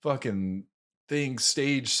fucking thing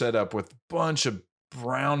stage set up with a bunch of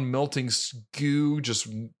brown melting goo just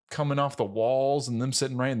coming off the walls and them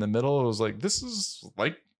sitting right in the middle. It was like, this is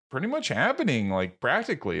like pretty much happening like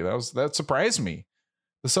practically. That surprised me.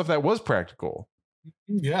 The stuff that was practical,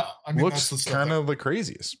 I mean, looks kind of the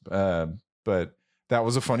craziest, but that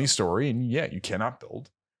was a funny story. And you cannot build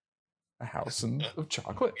a house of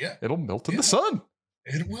chocolate. It'll melt in the sun.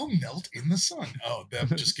 It will melt in the sun. Oh, them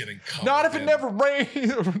just getting covered. Not if it never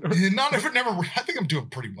rains. Not if it never. I think I'm doing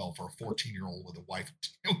pretty well for a 14-year-old with a wife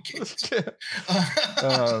and 2 kids.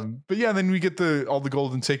 But then we get all the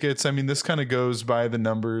golden tickets. I mean, this kind of goes by the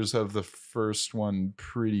numbers of the first one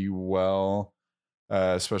pretty well,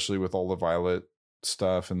 especially with all the Violet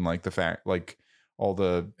stuff and like the fact, like all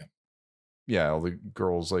the all the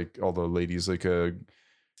girls, like all the ladies, like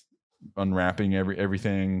unwrapping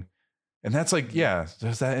everything. And that's like,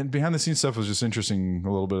 there's that. And behind the scenes stuff was just interesting.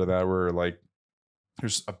 A little bit of that where like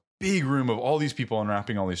there's a big room of all these people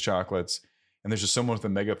unwrapping all these chocolates. And there's just someone with a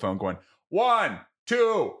megaphone going 1,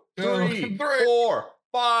 2, 3, 4,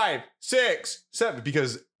 5, 6, 7.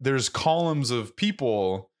 Because there's columns of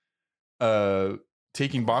people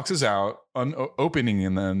taking boxes out,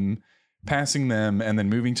 opening them, passing them, and then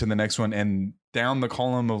moving to the next one. And down the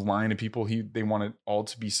column of line of people, they want it all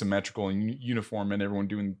to be symmetrical and uniform and everyone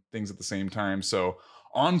doing things at the same time. So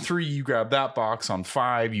on 3, you grab that box. On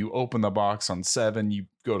 5, you open the box. On 7, you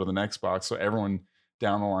go to the next box. So everyone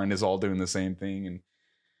down the line is all doing the same thing. And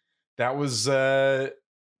that was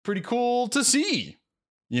pretty cool to see.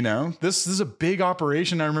 You know, this is a big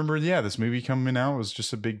operation. I remember, this movie coming out was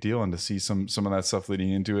just a big deal. And to see some of that stuff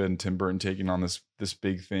leading into it and Tim Burton taking on this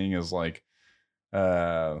big thing is like,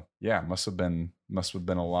 must have been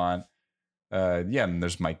a lot. And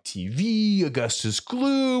there's Mike TV, Augustus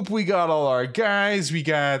Gloop. We got all our guys. We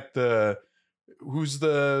got who's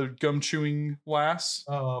the gum chewing lass?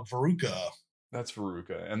 Veruca. That's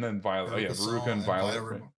Veruca. And then Violet. Veruca and Violet.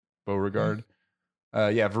 Right? Beauregard.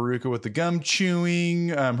 Veruca with the gum chewing.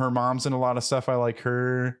 Her mom's in a lot of stuff. I like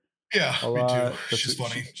her. Yeah, me too. She's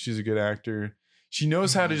funny. She's a good actor. She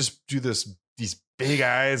knows how to just do these big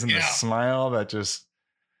eyes and the smile that just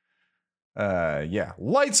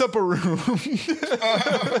lights up a room.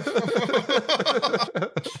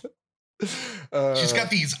 She's got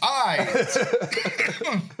these eyes.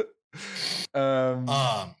 And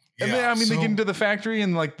then they get into the factory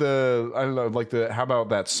and like how about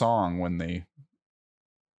that song when they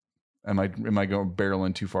am I going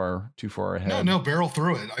barreling too far ahead? No, barrel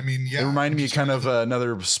through it. I mean, it reminded me kind of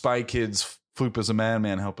another Spy Kids Floop as a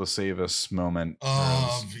madman, help us save us moment.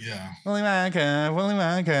 Willy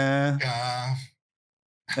Wonka.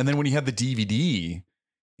 And then when you had the DVD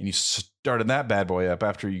and you started that bad boy up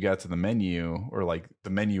after you got to the menu, or like the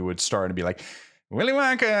menu would start and be like, Willy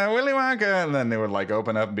Wonka. And then they would like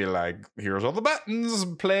open up and be like, here's all the buttons,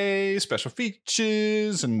 play, special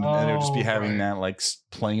features. And it would just be having that like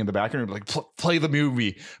playing in the background. Like, play the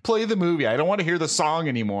movie. I don't want to hear the song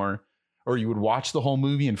anymore. Or you would watch the whole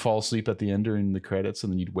movie and fall asleep at the end during the credits,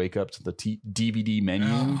 and then you'd wake up to the DVD menu.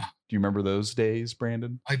 Do you remember those days,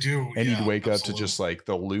 Brandon? I do. And you'd wake up to just like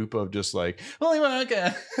the loop of just like, Willy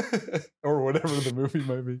Wonka, or whatever the movie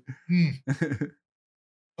might be.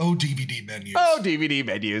 DVD menus. DVD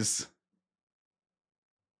menus.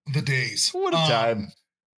 The days. What a time.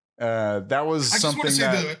 That was something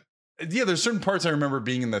that... there's certain parts I remember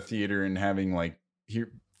being in the theater and having like...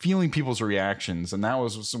 feeling people's reactions, and that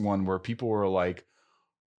was one where people were like,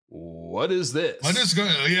 what is this? What is going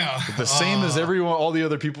the same as everyone, all the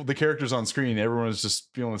other people, the characters on screen, everyone was just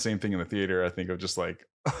feeling the same thing in the theater. I think of just like,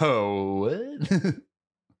 oh, what?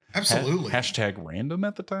 Absolutely. Hashtag random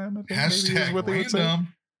at the time, I think. Hashtag what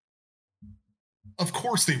random. Of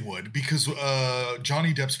course they would, because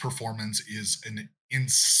Johnny Depp's performance is an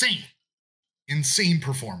insane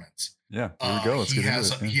performance. Yeah, here we go. Let's get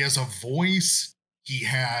into it. He has a voice he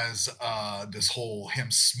has this whole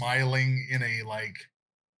him smiling in a like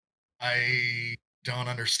I don't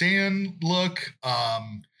understand look.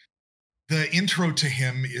 The intro to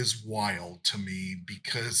him is wild to me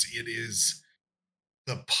because it is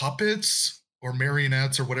the puppets or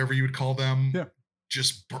marionettes or whatever you would call them,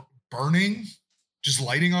 just burning, just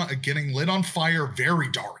lighting on, getting lit on fire, very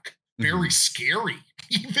dark, very scary.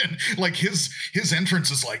 Even like his entrance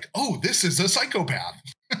is like, oh, this is a psychopath.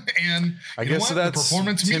 And I guess that's the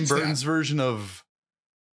performance Tim Burton's version of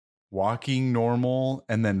walking normal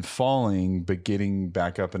and then falling, but getting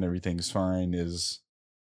back up and everything's fine is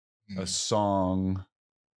a song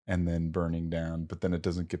and then burning down, but then it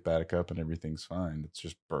doesn't get back up and everything's fine. It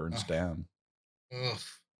just burns down.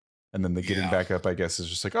 And then the getting back up, I guess, is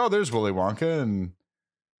just like, oh, there's Willy Wonka. And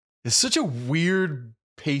it's such a weird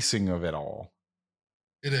pacing of it all.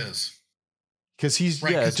 It is. Because he's,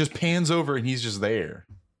 it just pans over and he's just there.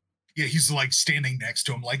 Yeah, he's like standing next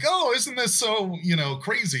to him like, oh, isn't this so,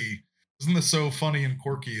 crazy? Isn't this so funny and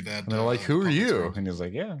quirky that... And they're like, who are you? And he's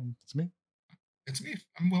like, yeah, it's me. It's me.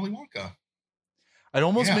 I'm Willy Wonka. It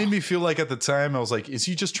almost made me feel like at the time, I was like, is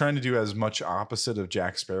he just trying to do as much opposite of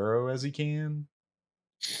Jack Sparrow as he can?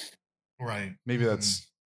 Right. Maybe that's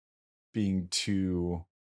being too,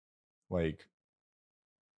 like,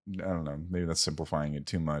 I don't know. Maybe that's simplifying it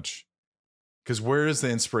too much. Because where is the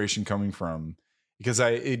inspiration coming from? Because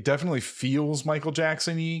it definitely feels Michael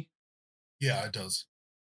Jackson-y. Yeah, it does.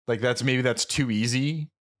 Like that's too easy.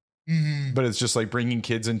 But it's just like bringing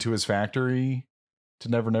kids into his factory to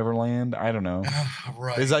Never Never Land. I don't know.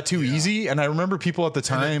 Right. Is that too easy? And I remember people at the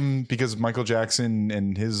time, because Michael Jackson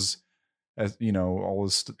and his, all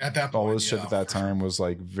his shit at that time was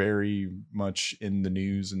like very much in the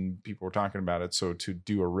news and people were talking about it. So to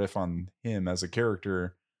do a riff on him as a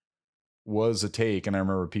character was a take. And I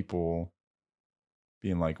remember people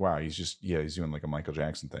being like, wow, he's doing like a Michael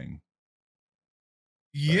Jackson thing.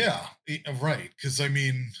 Yeah, right. Because I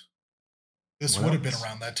mean, this would have been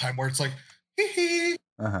around that time where it's like, hee hee,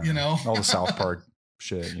 all the South Park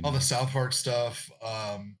shit, all the South Park stuff.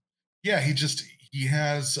 He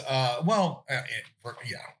has,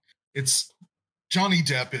 it's Johnny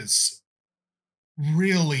Depp is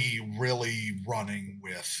really, really running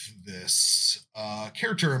with this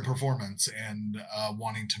character and performance and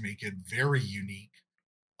wanting to make it very unique.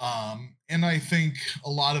 And I think a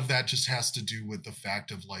lot of that just has to do with the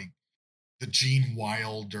fact of like the Gene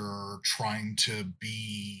Wilder trying to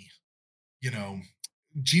be,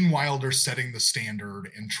 Gene Wilder setting the standard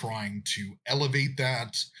and trying to elevate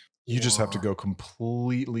that. You just have to go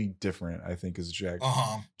completely different, I think, is Johnny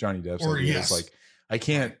Depp's idea. It's like, I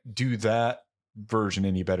can't do that version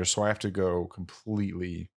any better, so I have to go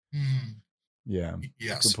completely,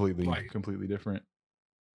 completely different.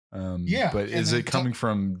 But is it coming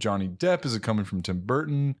from Johnny Depp? Is it coming from Tim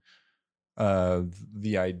Burton?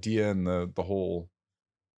 The idea and the whole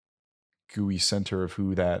gooey center of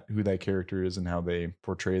who that character is and how they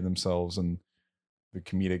portray themselves and the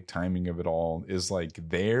comedic timing of it all is like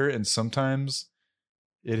there, and sometimes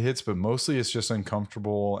it hits, but mostly it's just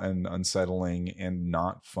uncomfortable and unsettling and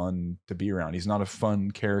not fun to be around. He's not a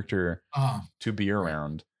fun character to be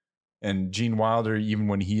around. And Gene Wilder, even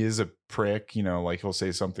when he is a prick, like he'll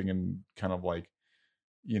say something and kind of like,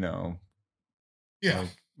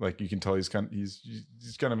 like you can tell he's kind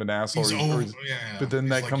of an asshole. But then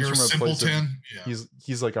that comes from a place of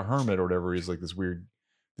he's like a hermit or whatever. He's like this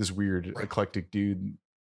weird eclectic dude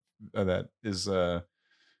that is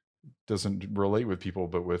doesn't relate with people.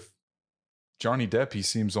 But with Johnny Depp, he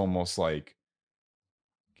seems almost like,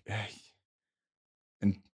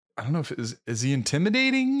 and I don't know if is he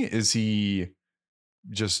intimidating? Is he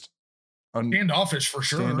just standoffish for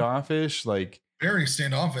sure? Standoffish, like very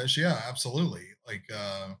standoffish. Yeah, absolutely. Like,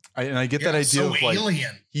 I get that idea so of like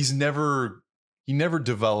alien. He never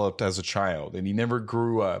developed as a child and he never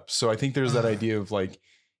grew up. So I think there's that idea of like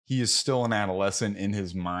he is still an adolescent in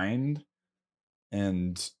his mind,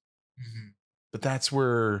 and but that's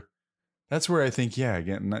where I think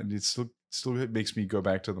again it's still it makes me go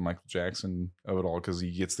back to the Michael Jackson of it all, because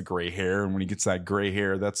he gets the gray hair, and when he gets that gray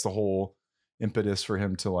hair, that's the whole impetus for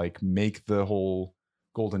him to like make the whole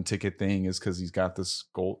golden ticket thing, is because he's got this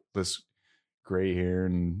gray hair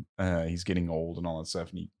and he's getting old and all that stuff,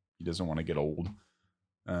 and he doesn't want to get old.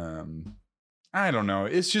 I don't know.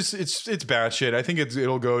 It's just it's bad shit. I think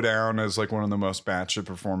it'll go down as like one of the most bad shit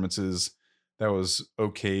performances that was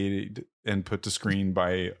okayed and put to screen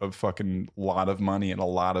by a fucking lot of money and a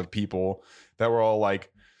lot of people that were all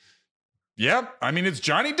like, yep, I mean, it's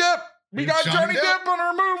Johnny Depp. We got Johnny Depp on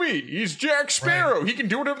our movie. He's Jack Sparrow. Right. He can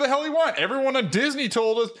do whatever the hell he wants. Everyone on Disney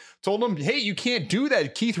told him, hey, you can't do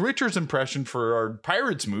that Keith Richards impression for our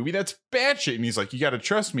Pirates movie. That's bad shit. And he's like, you got to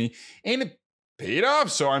trust me. And it paid off.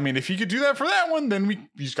 So, I mean, if you could do that for that one, then we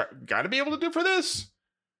just got to be able to do it for this.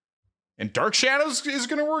 And Dark Shadows is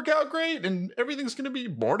going to work out great. And everything's going to be,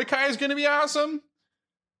 Mordecai is going to be awesome.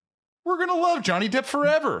 We're going to love Johnny Depp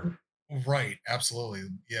forever. Right. Absolutely.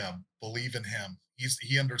 Yeah. Believe in him.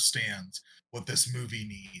 He understands what this movie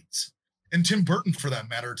needs. And Tim Burton for that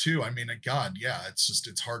matter too. I mean, God, yeah,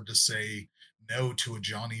 it's hard to say no to a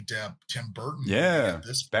Johnny Depp, Tim Burton. Yeah. At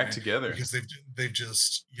this back together. Because they've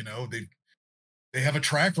just, they have a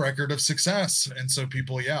track record of success. And so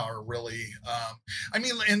people, are really, I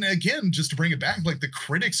mean, and again, just to bring it back, like the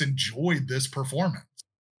critics enjoyed this performance.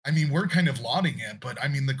 I mean, we're kind of lauding it, but I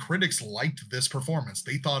mean, the critics liked this performance.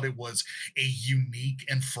 They thought it was a unique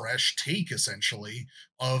and fresh take, essentially,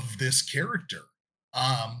 of this character,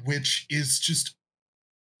 which is just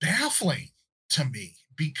baffling to me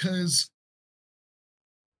because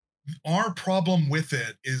our problem with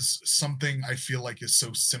it is something I feel like is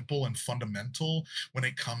so simple and fundamental when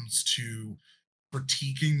it comes to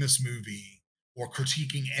critiquing this movie or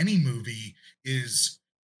critiquing any movie is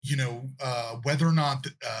whether or not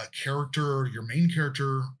the your main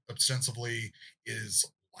character ostensibly is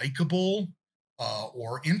likable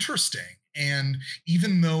or interesting. And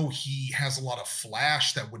even though he has a lot of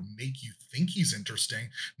flash that would make you think he's interesting,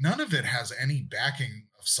 none of it has any backing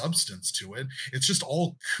of substance to it. It's just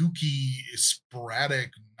all kooky,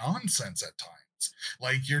 sporadic nonsense at times.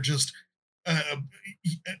 Like you're just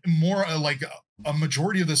more like a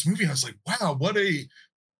majority of this movie. I was like, wow, what a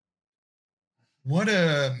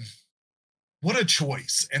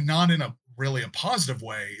choice, and not in a really a positive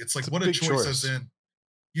way. It's like, what a choice as in,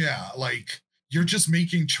 like you're just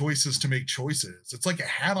making choices to make choices. It's like a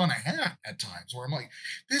hat on a hat at times where I'm like,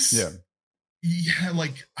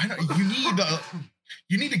 like I don't,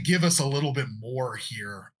 you need to give us a little bit more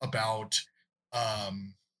here about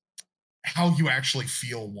how you actually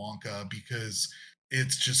feel Wonka, because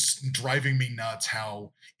it's just driving me nuts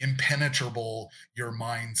how impenetrable your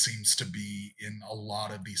mind seems to be in a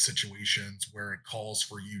lot of these situations where it calls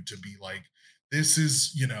for you to be like, this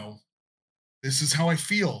is how I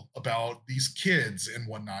feel about these kids and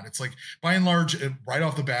whatnot. It's like, by and large, right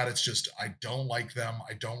off the bat, it's just, I don't like them.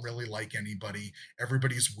 I don't really like anybody.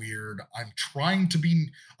 Everybody's weird. I'm trying to be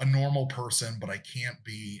a normal person, but I can't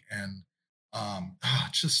be. And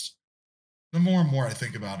just the more and more I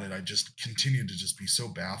think about it, I just continue to just be so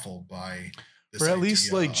baffled by this. Or at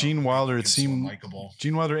least like Gene Wilder, it seemed likable.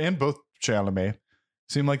 Gene Wilder and both Chalamet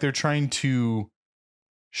seem like they're trying to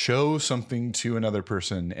show something to another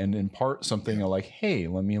person and impart something like, hey,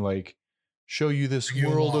 let me like show you this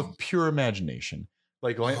world of pure imagination.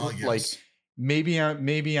 Like maybe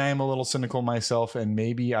I am a little cynical myself, and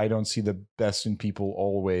maybe I don't see the best in people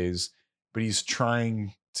always, but he's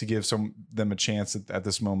trying to give them a chance at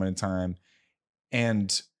this moment in time.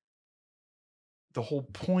 And the whole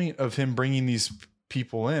point of him bringing these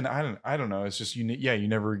people in, I don't know. It's just, you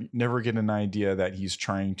never get an idea that he's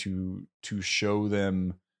trying to show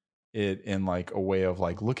them it in like a way of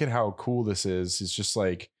like, look at how cool this is. It's just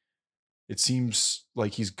like, it seems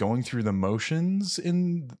like he's going through the motions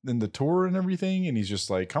in the tour and everything. And he's just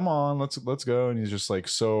like, come on, let's go. And he's just like,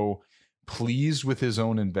 so pleased with his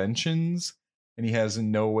own inventions. And he has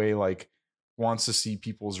in no way like wants to see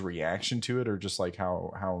people's reaction to it, or just like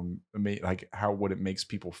how what it makes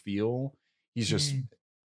people feel. He's just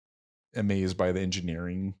amazed by the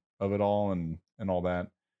engineering of it all and all that.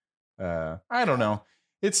 I don't know.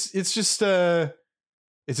 It's just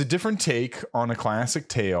it's a different take on a classic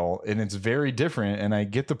tale, and it's very different. And I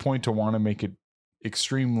get the point to want to make it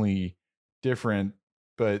extremely different,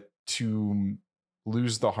 but to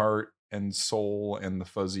lose the heart and soul and the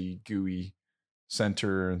fuzzy, gooey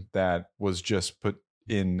center that was just put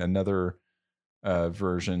in another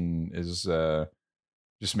version is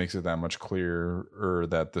just makes it that much clearer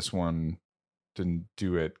that this one didn't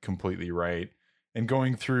do it completely right. And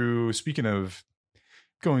speaking of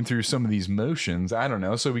going through some of these motions, I don't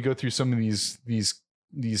know. So we go through some of these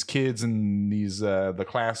kids and these the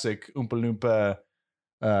classic Oompa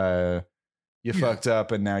Loompa fucked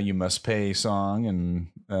up and now you must pay song,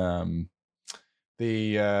 and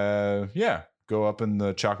they go up in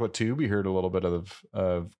the chocolate tube. We heard a little bit of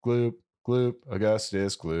gloop, gloop,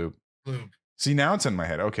 Augustus, gloop. Gloop. See, now it's in my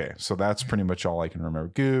head. Okay, so that's pretty much all I can remember.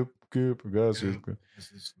 Goop, goop, Augustus,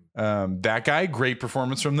 gloop. That guy, great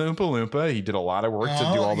performance from the Oompa Loompa. He did a lot of work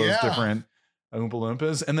to do all those different Oompa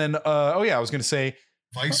Loompas. And then, I was going to say,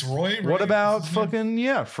 Viceroy. Right? What about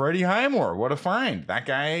fucking Freddie Highmore? What a find! That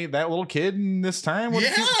guy, that little kid in this time. What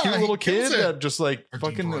a cute little kid. Just like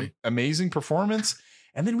fucking amazing performance.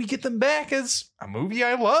 And then we get them back as a movie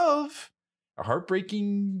I love, a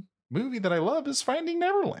heartbreaking movie that I love is Finding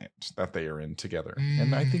Neverland that they are in together.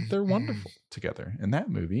 And I think they're wonderful together in that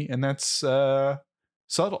movie. And that's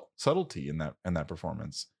subtlety in that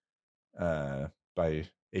performance by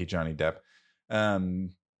a Johnny Depp.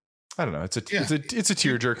 I don't know. It's a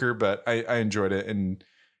tearjerker, but I enjoyed it. And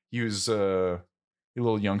he was a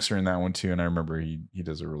little youngster in that one too. And I remember he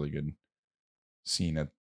does a really good scene at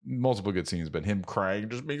multiple good scenes, but him crying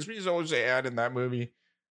just makes me so sad in that movie.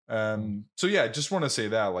 So yeah, just want to say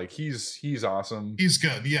that like he's awesome. He's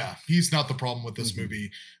good. Yeah, he's not the problem with this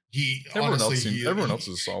movie. Everyone else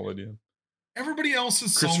is solid. Yeah, everybody else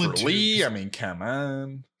is Christopher solid. Lee. Too. I mean, come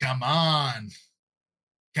on,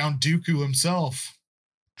 Count Dooku himself.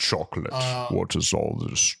 Chocolate. What is all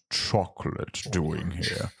this chocolate doing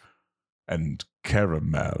here? And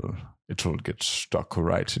caramel. It will get stuck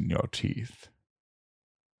right in your teeth.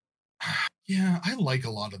 Yeah, I like a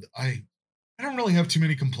lot of I don't really have too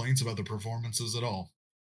many complaints about the performances at all.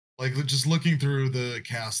 Like just looking through the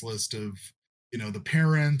cast list of, the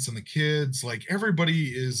parents and the kids, like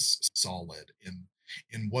everybody is solid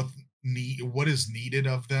in what is needed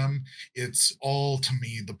of them. It's all, to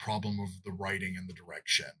me, the problem of the writing and the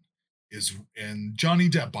direction and Johnny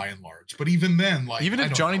Depp by and large. But even then, like even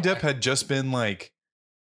if Johnny Depp had just been like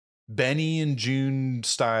Benny and June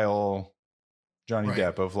style Johnny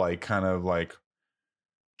Depp of like kind of like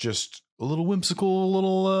just a little whimsical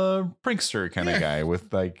little prankster kind of guy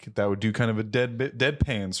with like that would do kind of a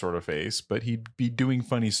deadpan sort of face, but he'd be doing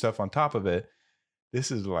funny stuff on top of it.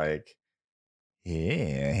 This is like,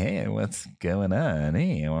 hey, what's going on?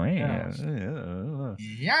 Hey, a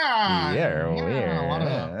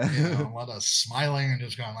lot of smiling and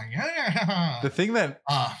just going like, yeah. The thing that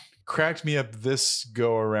cracked me up this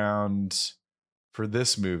go around for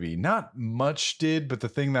this movie, not much did, but the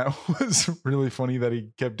thing that was really funny that he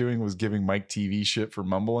kept doing was giving Mike TV shit for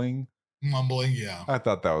mumbling. Yeah. I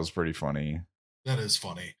thought that was pretty funny. That is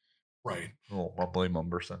funny. Right. Oh,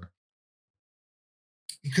 Mumberson.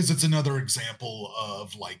 Because it's another example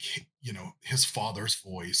of like, his father's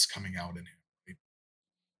voice coming out in him. Right?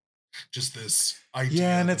 Just this idea.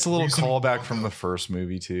 Yeah, and it's a little callback from the first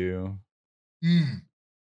movie too.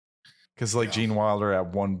 Because like Gene Wilder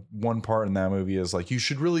at one part in that movie is like, you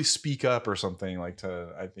should really speak up or something like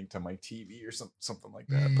to Mike TV or something like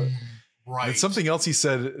that. But it's something else he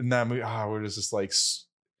said in that movie. Where it's just like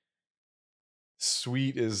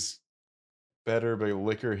sweet is better, but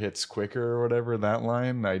liquor hits quicker or whatever. That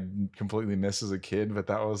line I completely missed as a kid, but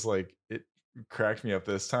that was like, it cracked me up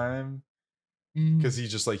this time. Because he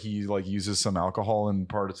uses some alcohol in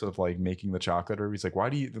parts of like making the chocolate, or he's like, why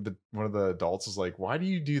do you one of the adults is like, why do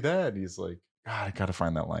you do that? And he's like, God, I gotta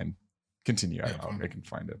find that line. Continue. I can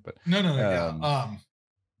find it, but no.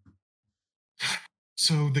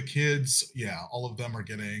 So the kids, all of them are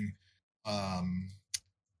getting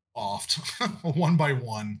offed one by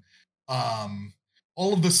one.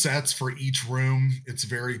 All of the sets for each room, it's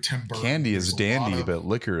very Tim Burton. Candy is dandy, but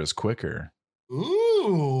liquor is quicker.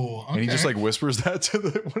 Ooh, okay. And he just like whispers that to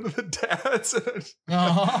one of the dads.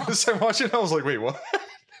 As I'm watching, I was like, wait, what?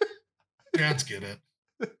 Dads get it.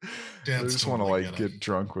 Dads I just want to like get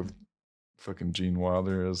drunk with fucking Gene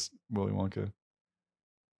Wilder as Willy Wonka.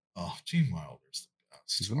 Oh, Gene Wilder's the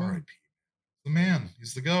best. He's the man. The man.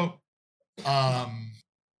 He's the GOAT.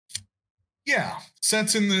 Yeah,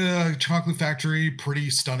 sets in the chocolate factory, pretty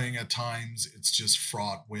stunning at times. It's just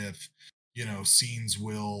fraught with, scenes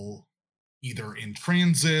will either in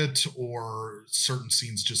transit or certain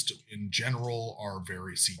scenes just in general are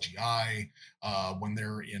very CGI. When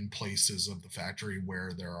they're in places of the factory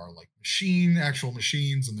where there are like actual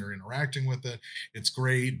machines and they're interacting with it, it's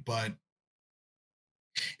great, but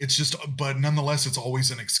nonetheless, it's always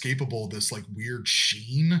inescapable, this like weird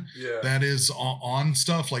sheen that is on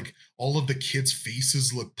stuff. Like all of the kids'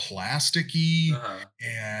 faces look plasticky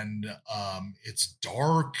and it's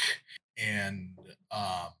dark and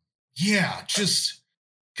just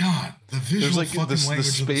God, the visual there's like the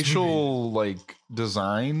spatial like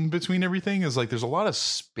design between everything is like there's a lot of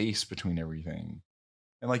space between everything.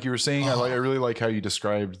 And like you were saying, I really like how you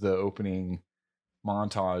described the opening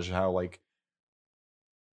montage, how like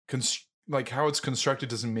how it's constructed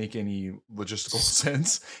doesn't make any logistical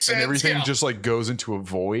sense and everything just like goes into a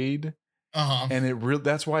void. And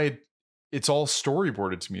that's why it's all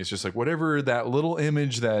storyboarded to me. It's just like whatever that little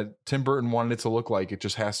image that Tim Burton wanted it to look like, it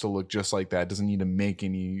just has to look just like that. It doesn't need to make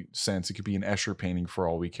any sense. It could be an Escher painting for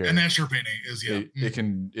all we care. An Escher painting is,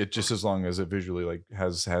 it just as long as it visually like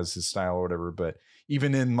has his style or whatever. But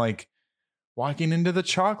even in like walking into the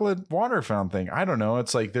chocolate water fountain thing, I don't know.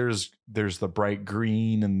 It's like there's the bright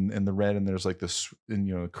green and the red, and there's like this,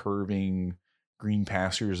 and curving green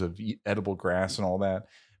pastures of edible grass and all that.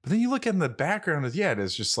 But then you look in the background, it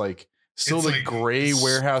is just like still it's the like gray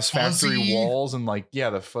warehouse fuzzy factory walls and like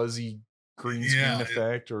the fuzzy green screen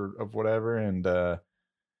effect or of whatever. And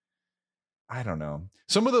I don't know.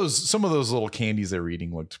 Some of those little candies they were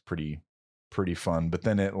eating looked pretty fun, but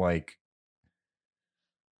then it like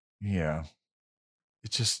it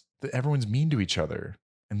just everyone's mean to each other.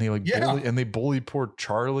 And they like bully poor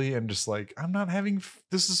Charlie, and just like, I'm not having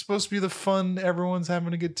this is supposed to be the fun, everyone's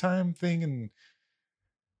having a good time thing, and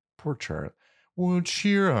poor Charlie. Well,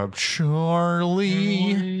 cheer up,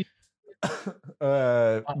 Charlie.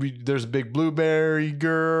 There's a big blueberry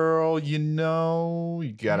girl,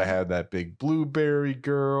 you gotta have that big blueberry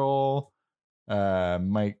girl.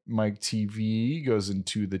 Mike TV goes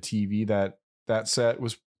into the TV that set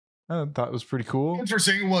was I thought was pretty cool.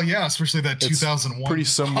 Interesting. Well, yeah, especially that 2001. Pretty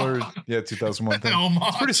similar. 2001 thing.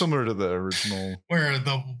 It's pretty similar to the original. Where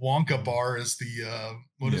the Wonka bar is the,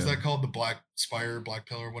 what is that called? The Black Spire, Black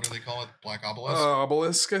Pillar. What do they call it? Black Obelisk?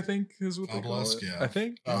 Obelisk, I think, is what Obelisk, they call it. Yeah. I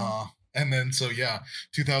think. And then,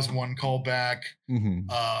 2001 callback,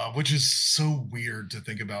 which is so weird to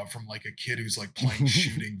think about from like a kid who's like playing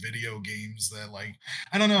shooting video games that like,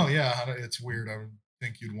 I don't know. Yeah, it's weird. I would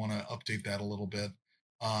think you'd want to update that a little bit.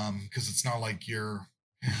 Because it's not like you're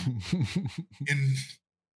in,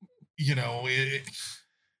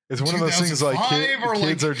 it's one of those things like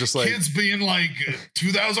kids are just like kids being like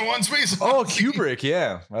 2001 Space Odyssey. Oh, Kubrick,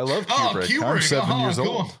 yeah, I love Kubrick. Kubrick. I'm 7 years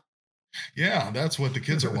old. Yeah, that's what the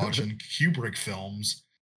kids are watching. Kubrick films.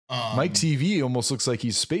 Mike TV almost looks like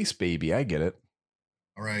he's Space Baby. I get it.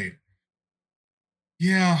 All right.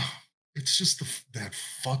 Yeah, it's just that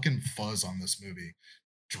fucking fuzz on this movie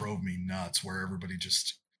drove me nuts, where everybody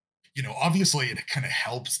just, obviously it kind of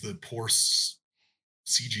helps the poor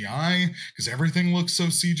CGI because everything looks so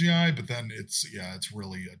CGI, but then it's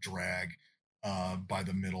really a drag by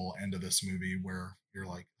the middle end of this movie, where you're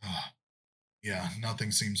like,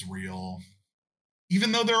 nothing seems real,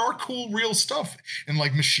 even though there are cool real stuff and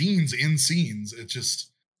like machines in scenes. It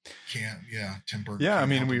just can't. Tim Burton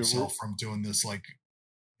himself from doing this, like,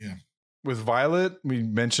 with Violet, we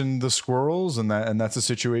mentioned the squirrels, and that's a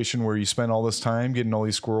situation where you spend all this time getting all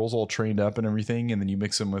these squirrels all trained up and everything, and then you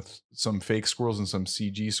mix them with some fake squirrels and some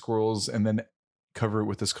CG squirrels, and then cover it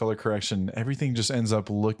with this color correction. Everything just ends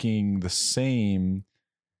up looking the same,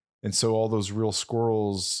 and so all those real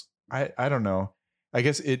squirrels, I don't know. I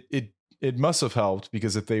guess it must have helped,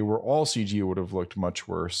 because if they were all CG, it would have looked much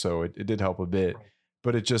worse. So it did help a bit,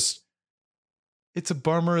 but it's a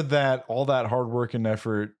bummer that all that hard work and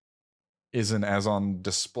effort isn't as on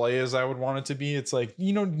display as I would want it to be. It's like,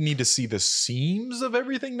 you don't need to see the seams of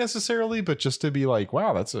everything necessarily, but just to be like,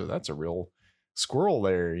 wow, that's a real squirrel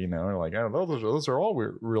there, or like, I don't know, those are all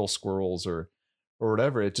real squirrels or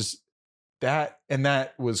whatever. It just that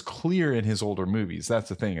was clear in his older movies. That's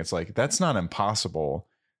the thing. It's like, that's not impossible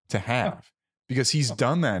to have, because he's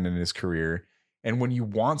done that in his career. And when you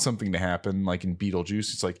want something to happen, like in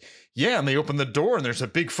Beetlejuice, it's like, and they open the door and there's a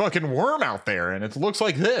big fucking worm out there and it looks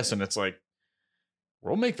like this. And it's like,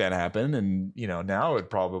 we'll make that happen. And, now it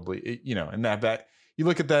probably, and that you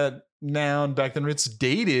look at that now, and back then it's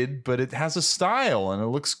dated, but it has a style and it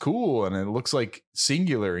looks cool and it looks like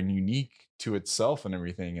singular and unique to itself and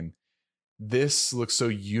everything. And this looks so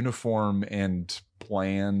uniform and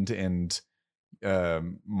bland and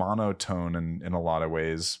monotone in a lot of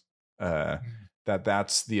ways.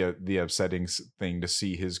 That's the upsetting thing, to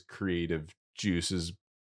see his creative juices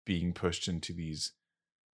being pushed into these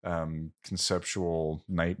conceptual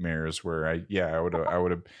nightmares, where I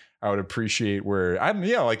would appreciate where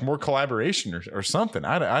like more collaboration or something.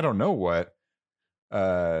 I don't know what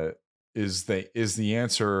is the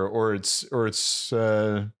answer, or it's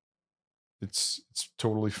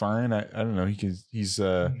totally fine. I don't know. He's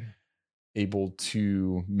able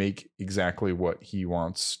to make exactly what he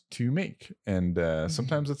wants to make, and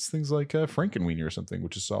sometimes it's things like Frankenweenie or something,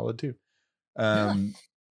 which is solid too. And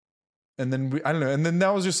then I don't know, and then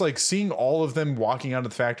that was just like seeing all of them walking out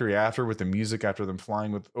of the factory after, with the music, after them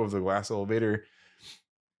flying over the glass elevator.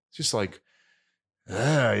 It's just like,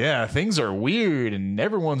 things are weird and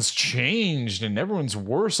everyone's changed and everyone's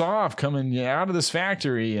worse off coming out of this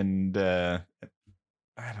factory, and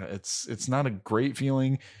it's not a great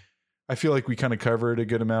feeling. I feel like we kind of covered a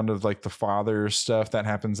good amount of like the father stuff that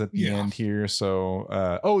happens at the end here. So,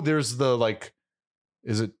 there's the like,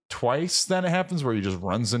 is it twice that it happens where he just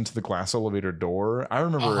runs into the glass elevator door? I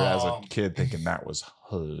remember as a kid thinking that was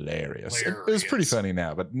hilarious. It was pretty funny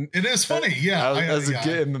now, but it is funny. Yeah. As a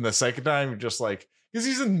kid, and then the second time, just like, because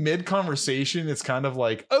he's in mid conversation, it's kind of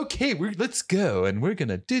like, okay, let's go, and we're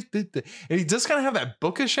gonna do. And he does kind of have that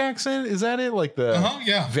bookish accent. Is that it? Like the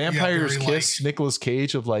Vampire's Kiss, Nicolas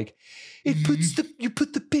Cage of like, you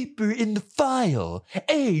put the paper in the file,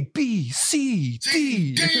 A B C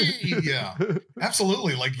D. Yeah,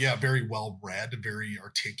 absolutely. Like, very well read, very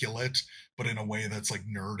articulate, but in a way that's like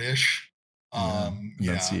nerdish.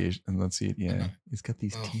 Enunciate. Yeah, he's got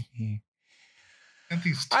these teeth.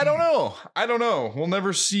 I don't know. We'll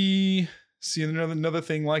never see another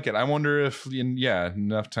thing like it. I wonder if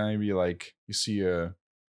enough time be like you see a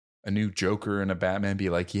new Joker and a Batman be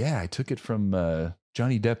like, I took it from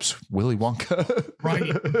Johnny Depp's Willy Wonka.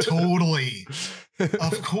 Right, totally.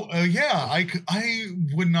 Of course, I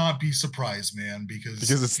would not be surprised, man, because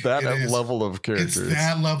it's that level of character. It's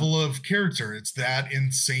that level of character. It's that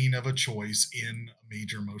insane of a choice in a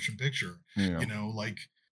major motion picture. Yeah. You know, like.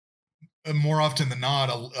 More often than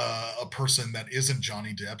not, a person that isn't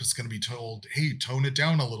Johnny Depp is going to be told, hey, tone it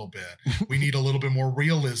down a little bit. We need a little bit more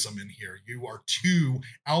realism in here. You are too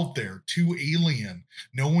out there, too alien.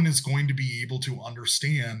 No one is going to be able to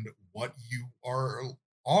understand what you are.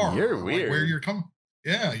 You're weird. Where you're coming.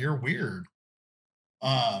 Yeah, you're weird.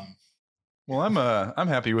 Well, I'm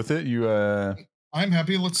happy with it. I'm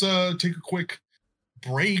happy. Let's take a quick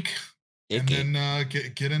break and then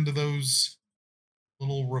get into those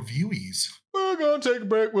little reviewies. We're gonna take a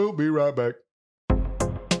break. We'll be right back.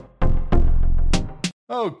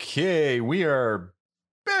 Okay, we are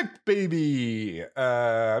back, baby.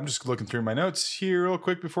 I'm just looking through my notes here real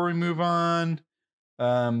quick before we move on.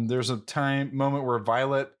 There's a moment where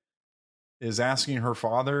Violet is asking her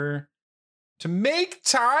father to make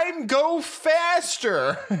time go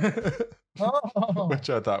faster, which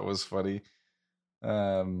I thought was funny.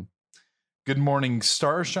 Good morning,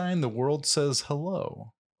 starshine. The world says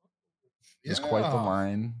hello. It's quite the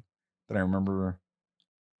line that I remember.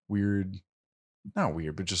 Not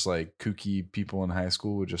weird, but just like kooky people in high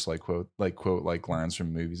school would just quote lines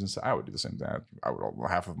from movies and stuff. I would do the same thing.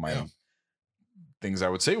 Half of my things I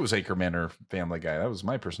would say was Anchorman or Family Guy. That was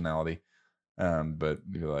my personality. But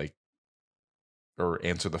like, or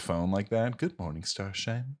answer the phone like that. Good morning,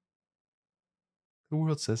 starshine. The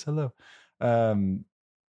world says hello. That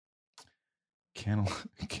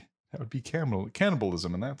would be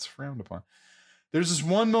cannibalism, and that's frowned upon. There's this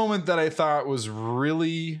one moment that I thought was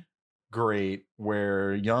really great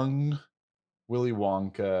where young Willy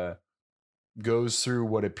Wonka goes through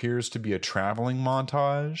what appears to be a traveling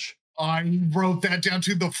montage. I wrote that down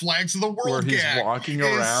to the flags of the world. Where he's walking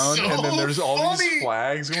around, and then there's all these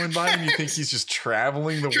flags going by, and you think he's just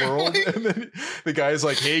traveling the world. And then the guy's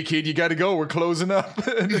like, "Hey, kid, you got to go. We're closing up."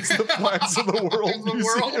 And it's the flags of the world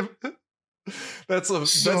museum. That's a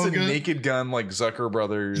Naked Gun like Zucker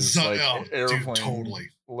Brothers airplane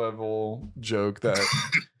level joke that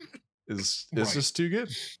is just too good.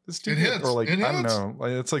 It's too good. Hits. Or like I don't know,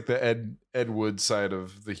 like it's like the Ed Wood side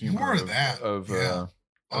of the humor of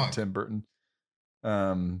Tim Burton.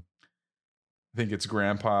 I think it's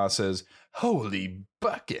Grandpa says, "Holy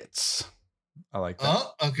buckets!" I like that.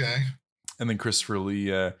 Okay. And then Christopher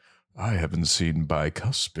Lee, I haven't seen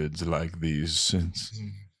bicuspids like these since.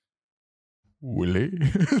 Willie.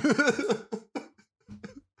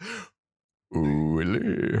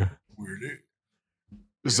 Willie.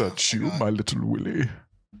 Is that you, my little Willie? A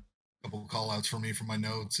couple of call outs for me from my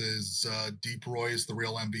notes is Deep Roy is the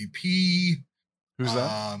real MVP. Who's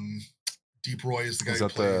that? Deep Roy is the guy who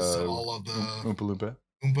plays all of the Oompa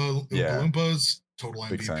Loompas. Total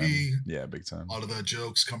big MVP. Time. Yeah, big time. A lot of the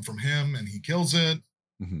jokes come from him, and he kills it.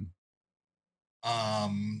 Mm-hmm.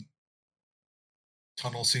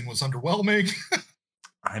 Tunnel scene was underwhelming.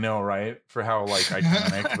 I know, right? For how like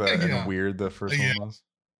iconic and weird the first one was.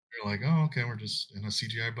 You're like, oh, okay, we're just in a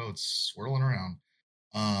CGI boat swirling around.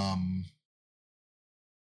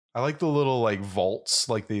 I like the little like vaults,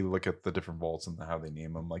 like they look at the different vaults and how they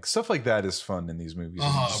name them. Like stuff like that is fun in these movies.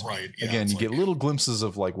 Right. Yeah, again, you get little glimpses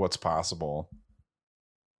of like what's possible.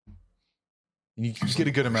 And you get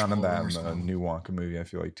a good amount of that in the new Wonka movie, I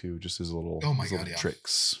feel like, too. Just his little,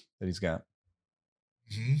 tricks that he's got.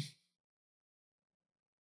 Mm-hmm.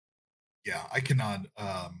 Yeah, I cannot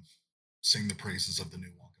sing the praises of the new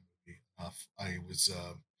Wonka movie enough. I was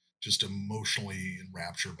just emotionally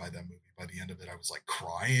enraptured by that movie. By the end of it, I was like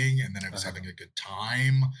crying, and then I was having a good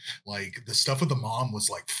time. Like the stuff with the mom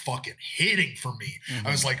was like fucking hitting for me.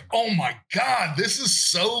 I was like, oh my God, this is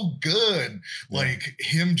so good. Like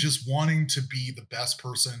him just wanting to be the best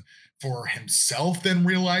person for himself, then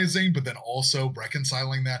realizing, but then also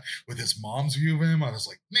reconciling that with his mom's view of him. I was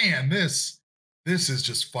like, man, this is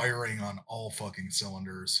just firing on all fucking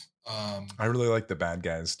cylinders. I really like the bad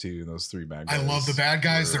guys too. Those 3 bad guys. I love the bad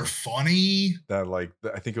guys. They're funny. That like,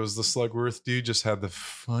 I think it was the Slugworth dude just had the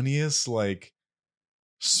funniest like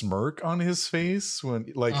smirk on his face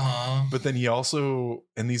when like, but then he also,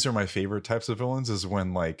 and these are my favorite types of villains, is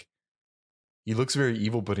when like he looks very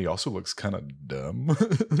evil, but he also looks kind of dumb.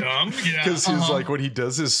 Dumb, yeah. Because he's like, when he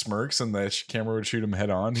does his smirks and the camera would shoot him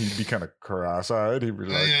head on, he'd be kind of cross-eyed. He'd be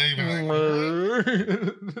like, he'd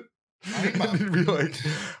be like,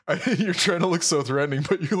 you're trying to look so threatening,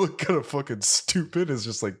 but you look kind of fucking stupid. Is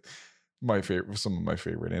just like some of my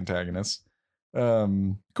favorite antagonists.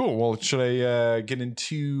 Cool. Well, should I get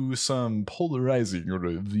into some polarizing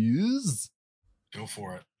reviews? Go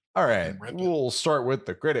for it. All right, we'll start with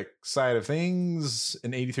the critic side of things.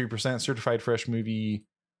 An 83% certified fresh movie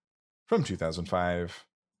from 2005.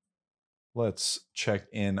 Let's check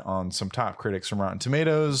in on some top critics from Rotten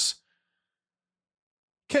Tomatoes.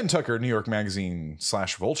 Ken Tucker, New York Magazine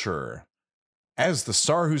 /Vulture. As the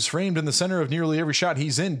star who's framed in the center of nearly every shot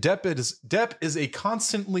he's in, Depp is a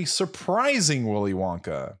constantly surprising Willy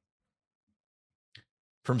Wonka.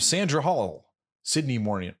 From Sandra Hall, Sydney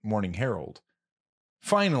Morning Herald.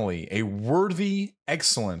 Finally, a worthy,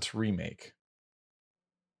 excellent remake.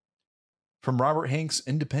 From Robert Hanks,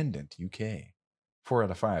 Independent, UK. 4 out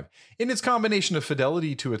of 5. In its combination of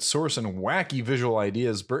fidelity to its source and wacky visual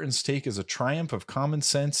ideas, Burton's take is a triumph of common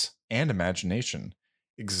sense and imagination.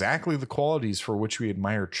 Exactly the qualities for which we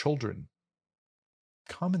admire children.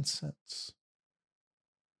 Common sense.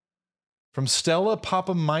 From Stella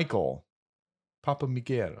Papa Miguel,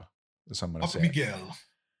 as I'm going to say. Miguel.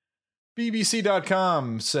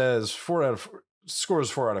 BBC.com says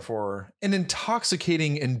scores 4 out of 4. An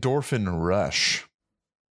intoxicating endorphin rush.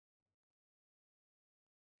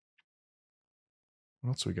 What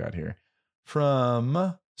else we got here?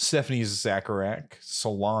 From Stephanie Zacharek,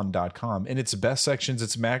 Salon.com. In its best sections,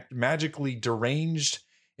 it's magically deranged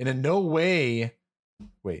in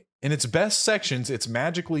its best sections, it's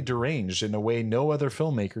magically deranged in a way no other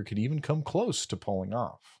filmmaker could even come close to pulling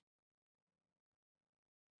off.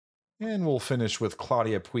 And we'll finish with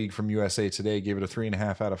Claudia Puig from USA Today. Gave it a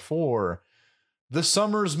 3.5 out of 4. The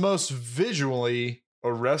summer's most visually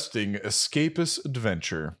arresting escapist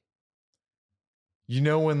adventure. You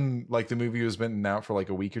know when like the movie was been out for like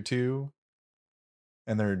a week or two,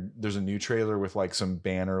 and there's a new trailer with like some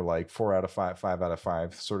banner like 4 out of 5, 5 out of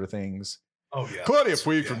 5 sort of things. Oh yeah. Claudia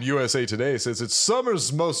Puig from USA Today says it's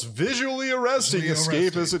summer's most visually arresting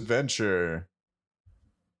escapist adventure.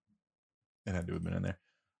 It had to have been in there.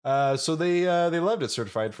 So they loved it,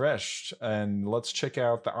 certified fresh. And let's check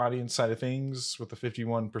out the audience side of things with the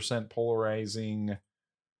 51% polarizing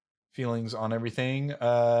feelings on everything.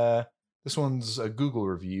 This one's a Google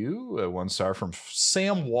review, 1 star from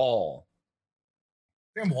Sam Wall.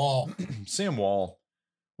 Sam Wall.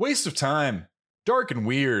 Waste of time. Dark and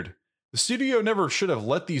weird. The studio never should have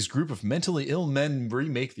let these group of mentally ill men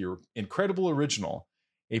remake the incredible original.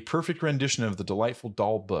 A perfect rendition of the delightful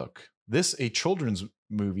doll book. This a children's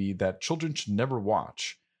movie that children should never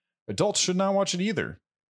watch. Adults should not watch it either.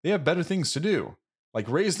 They have better things to do, like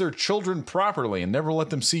raise their children properly and never let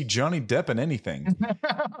them see Johnny Depp in anything.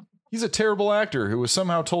 He's a terrible actor who was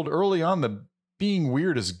somehow told early on that being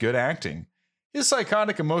weird is good acting. His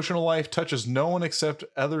psychotic emotional life touches no one except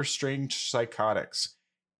other strange psychotics.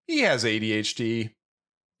 He has ADHD,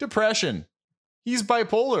 depression. He's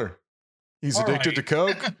bipolar. He's addicted to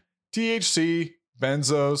coke, THC,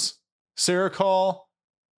 benzos, Seroquel,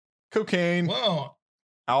 cocaine,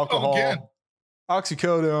 alcohol,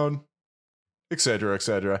 oxycodone, etc.,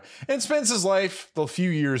 etc., and spends his life, the few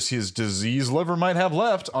years his diseased liver might have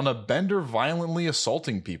left, on a bender violently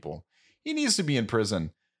assaulting people. He needs to be in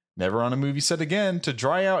prison, never on a movie set again, to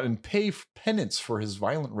dry out and pay penance for his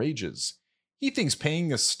violent rages. He thinks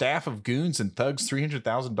paying a staff of goons and thugs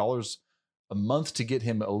 $300,000 a month to get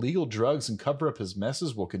him illegal drugs and cover up his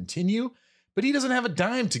messes will continue, but he doesn't have a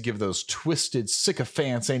dime to give those twisted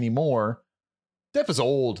sycophants anymore. Depp is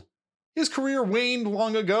old. His career waned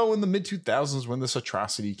long ago in the mid-2000s when this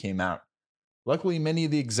atrocity came out. Luckily, many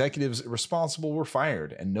of the executives responsible were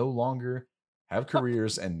fired and no longer have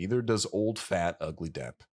careers, and neither does old, fat, ugly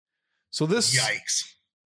Depp. So this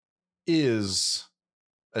is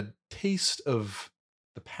a taste of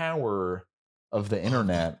the power of the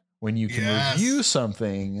internet when you can review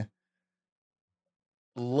something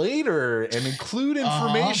later and include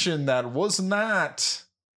information that was not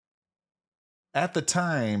at the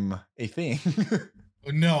time a thing.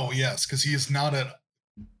 No, yes, because he's not a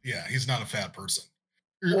fat person.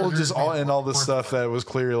 Well, just all this stuff that was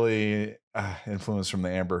clearly influenced from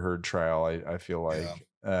the Amber Heard trial. I feel like,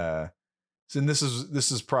 and this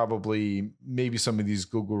is probably, maybe some of these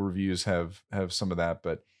Google reviews have some of that,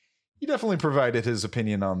 but he definitely provided his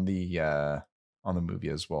opinion on the movie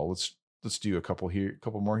as well. Let's do a couple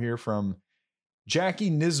more here from Jackie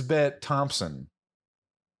Nisbet Thompson.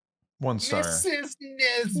 1 star. Mrs.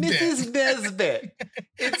 Nesbit.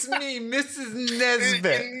 It's me, Mrs.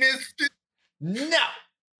 Nesbit. No.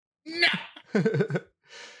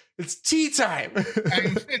 It's tea time.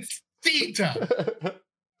 It's tea time.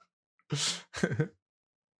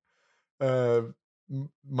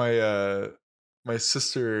 My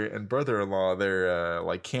sister and brother-in-law, their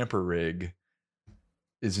like camper rig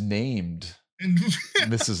is named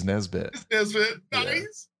Mrs. Nesbit. Nesbit, nice. Yeah.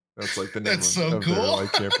 That's like the name of cool. their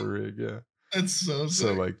like camper rig. Yeah, that's so sick.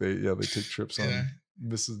 So like they take trips on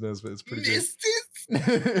Mrs. Nesbit. It's pretty good.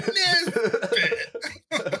 Nesbit.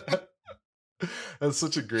 That's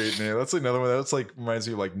such a great name. That's another one that's like reminds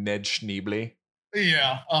me of like Ned Schneebly.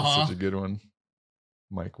 Yeah, That's such a good one.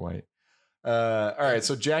 Mike White. All right,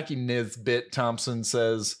 so Jackie Nisbet Thompson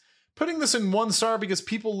says, putting this in 1 star because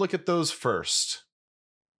people look at those first.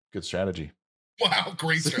 Good strategy. Wow,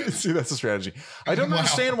 great strategy. See, that's a strategy. I don't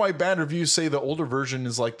understand why bad reviews say the older version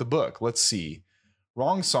is like the book. Let's see.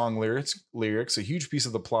 Wrong song lyrics, a huge piece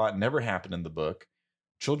of the plot never happened in the book.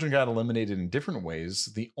 Children got eliminated in different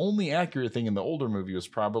ways. The only accurate thing in the older movie was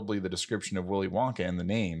probably the description of Willy Wonka and the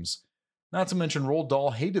names. Not to mention, Roald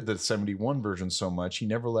Dahl hated the 71 version so much, he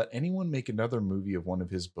never let anyone make another movie of one of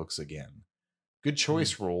his books again. Good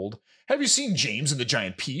choice, Roald. Have you seen James and the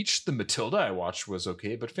Giant Peach? The Matilda I watched was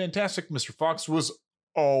okay, but Fantastic Mr. Fox was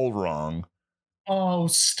all wrong. Oh,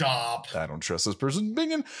 stop. I don't trust this person.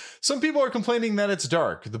 Bingen. Some people are complaining that it's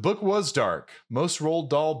dark. The book was dark. Most Roald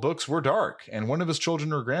Dahl books were dark, and one of his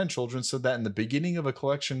children or grandchildren said that in the beginning of a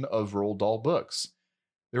collection of Roald Dahl books.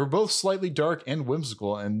 They were both slightly dark and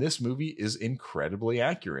whimsical, and this movie is incredibly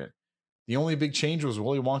accurate. The only big change was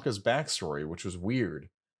Willy Wonka's backstory, which was weird,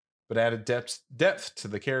 but added depth to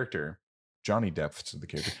the character. Johnny Depp to the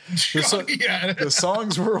character. The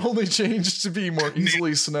songs were only changed to be more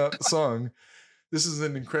easily sung. This is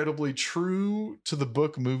an incredibly true to the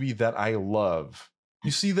book movie that I love.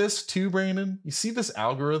 You see this too, Brandon? You see this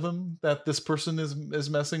algorithm that this person is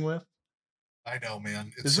messing with? I know,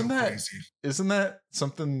 man. It's crazy. Isn't that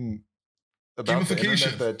something about the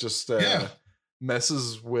internet that just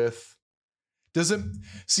messes with? Doesn't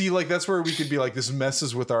see, like, that's where we could be like, this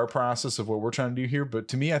messes with our process of what we're trying to do here. But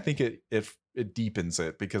to me, I think it deepens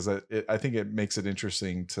it, because I think it makes it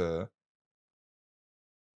interesting to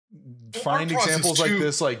find examples like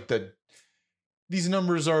this, like that. These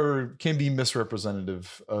numbers can be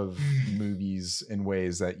misrepresentative of movies in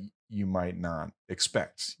ways that you might not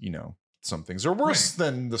expect. You know, some things are worse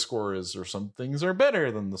than the score is, or some things are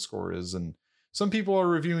better than the score is, and some people are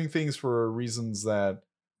reviewing things for reasons that,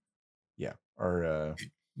 are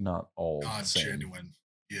not all genuine.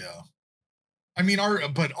 Yeah, I mean, our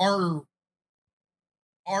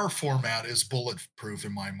format is bulletproof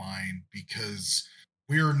in my mind, because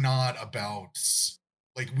we're not about,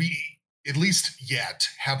 like, we at least yet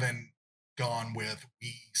haven't gone with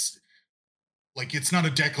like, it's not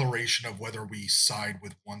a declaration of whether we side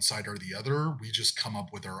with one side or the other. We just come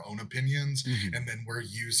up with our own opinions, and then we're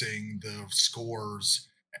using the scores,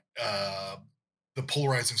 the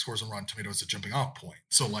polarizing scores on Rotten Tomatoes as a jumping off point.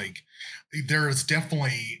 So, like, there is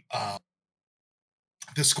definitely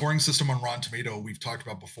the scoring system on Rotten Tomato we've talked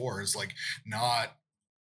about before is, like, not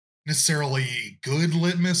necessarily good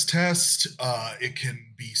litmus test. It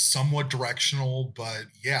can be somewhat directional, but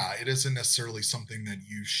yeah, it isn't necessarily something that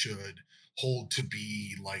you should hold to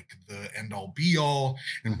be like the end all be all.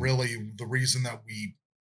 And really, the reason that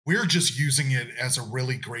we're just using it as a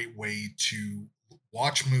really great way to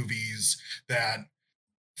watch movies that,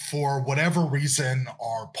 for whatever reason,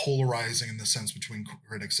 are polarizing in the sense between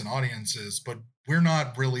critics and audiences, but we're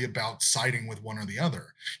not really about siding with one or the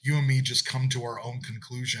other. You and me just come to our own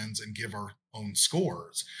conclusions and give our own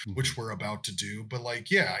scores, which we're about to do. But, like,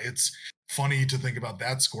 yeah, it's funny to think about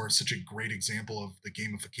that score as such a great example of the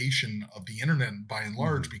gamification of the internet by and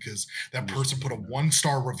large, because that person put a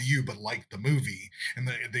 1-star review but liked the movie,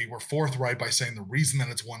 and they were forthright by saying the reason that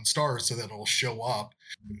it's 1 star is so that it'll show up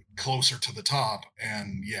closer to the top.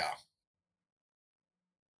 And yeah,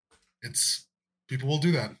 it's, people will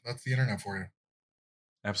do that. That's the internet for you.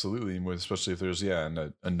 Absolutely, especially if there's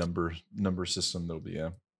and a number system, there'll be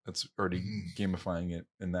that's already gamifying it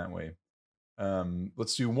in that way.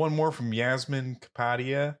 Let's do one more from Yasmin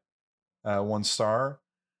Kapadia, 1 star.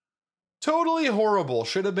 Totally horrible.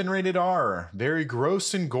 Should have been rated R. Very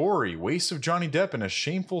gross and gory. Waste of Johnny Depp and a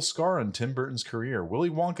shameful scar on Tim Burton's career.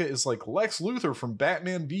 Willy Wonka is like Lex Luthor from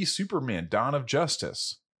Batman v Superman: Dawn of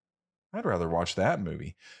Justice. I'd rather watch that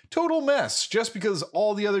movie. Total mess. Just because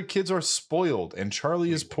all the other kids are spoiled and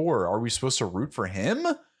Charlie is poor, are we supposed to root for him?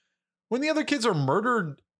 When the other kids are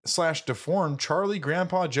murdered / deformed, Charlie,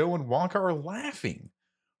 Grandpa, Joe, and Wonka are laughing.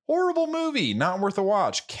 Horrible movie. Not worth a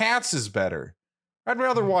watch. Cats is better. I'd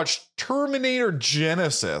rather watch Terminator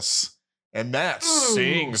Genesis, and that's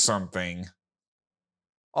saying something.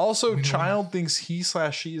 Also, child thinks he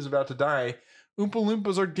 / she is about to die. Oompa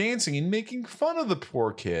Loompas are dancing and making fun of the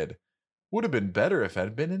poor kid. Would have been better if it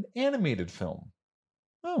had been an animated film.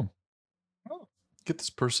 Oh. Get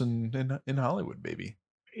this person in Hollywood, baby.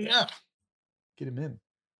 Yeah. Get him in.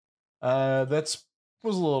 Was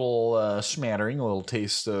a little smattering, a little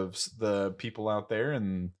taste of the people out there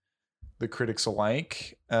and the critics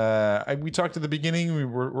alike. We talked at the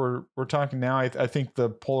beginning. We're talking now. I think the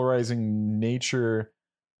polarizing nature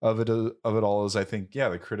of it all is, I think,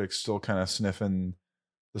 the critics still kind of sniffing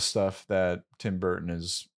the stuff that Tim Burton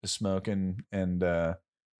is smoking, and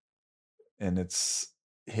it's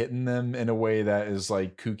hitting them in a way that is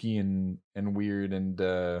like kooky and weird, and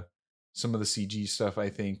some of the CG stuff I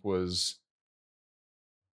think was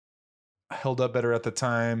held up better at the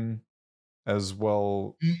time, as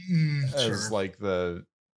well as like the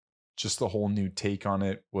whole new take on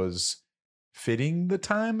it was fitting the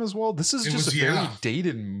time as well. This is a very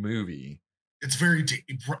dated movie. It's very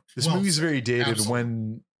dated. This movie's very dated. Absolutely.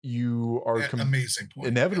 When you are amazing point.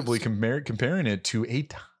 Inevitably comparing it to a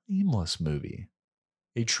timeless movie.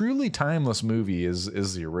 A truly timeless movie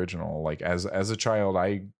is the original. Like as a child,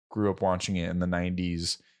 I grew up watching it in the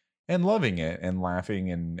 90s and loving it and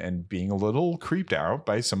laughing and being a little creeped out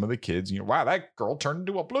by some of the kids. Wow, that girl turned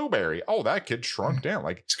into a blueberry. Oh, that kid shrunk down.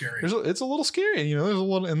 Like scary. It's a little scary. There's a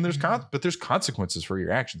little, and but there's consequences for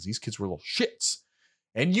your actions. These kids were little shits,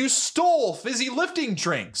 and you stole fizzy lifting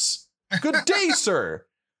drinks. Good day, sir.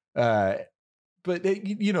 But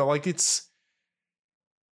like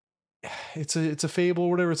it's a fable,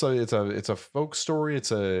 whatever. It's a folk story.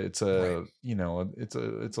 It's a right. It's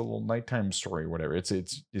a little nighttime story, whatever. It's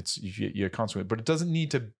you consummate, but it doesn't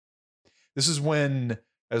need to. This is when,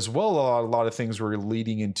 as well, a lot of things were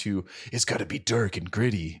leading into. It's got to be dark and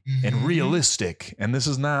gritty and realistic, and this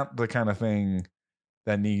is not the kind of thing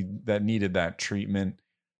that needed that treatment.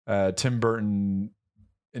 Tim Burton,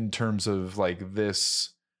 in terms of like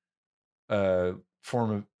this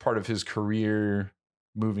part of his career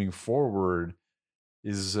moving forward,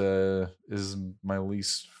 is my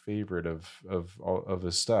least favorite of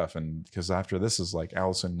his stuff, and because after this is like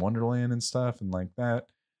Alice in Wonderland and stuff and like that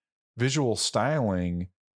visual styling.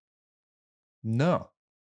 No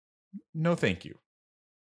thank you.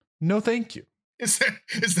 Is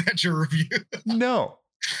that your review? No.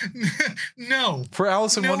 No. For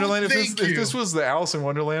Alice in Wonderland, if this was the Alice in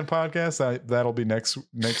Wonderland podcast, that'll be next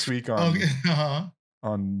week on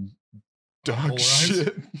on dog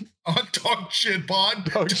shit. On dog shit pod.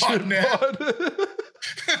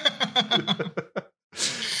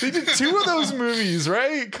 They did 2 of those movies,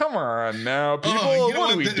 right? Come on now, people.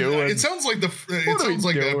 What are we doing? It sounds like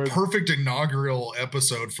the perfect inaugural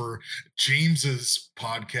episode for James's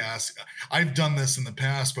podcast. I've done this in the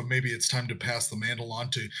past, but maybe it's time to pass the mantle on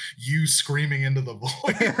to you screaming into the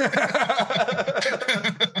void.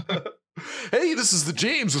 Hey, this is the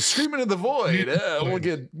James of Screaming in the Void.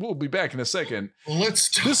 We'll be back in a second. Let's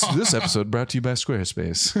talk. This episode brought to you by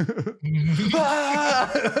Squarespace.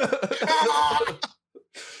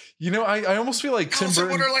 I almost feel like Tim Burton.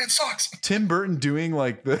 Wonderland sucks. Tim Burton doing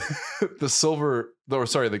like the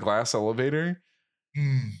glass elevator.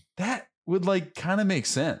 That would like kind of make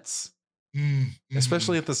sense,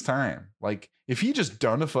 especially at this time. Like if he just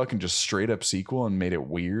done a fucking just straight up sequel and made it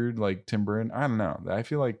weird, like Tim Burton. I don't know. I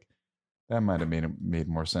feel like that might have made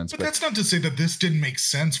more sense. But that's not to say that this didn't make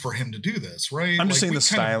sense for him to do this, right? I'm just saying the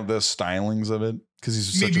stylings of it, because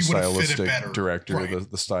he's such a stylistic director, right.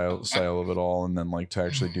 the style of it all, and then like to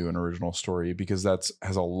actually do an original story, because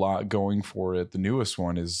has a lot going for it. The newest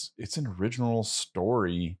one it's an original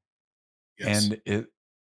story, and it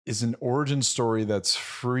is an origin story that's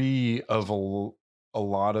free of a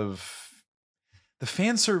lot of. The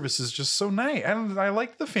fan service is just so nice. I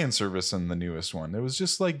like the fan service in the newest one. It was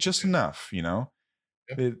just enough, Yep.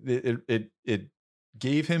 It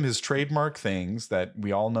gave him his trademark things that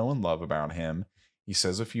we all know and love about him, He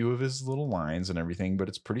says a few of his little lines and everything, but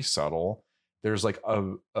it's pretty subtle. There's like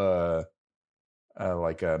a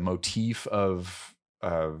motif of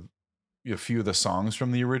a few of the songs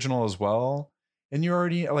from the original as well. And you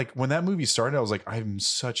already, like, when that movie started, I was like, I'm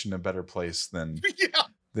such in a better place than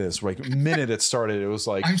this. Like, minute it started, it was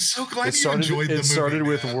like, I'm so glad you enjoyed the movie. It started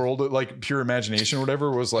with man. World, like Pure Imagination or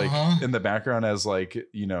whatever was like in the background as like,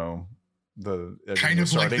 you know, the kind of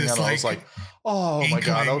starting, like this, and I was like, oh my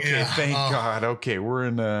God, okay, thank God, okay, we're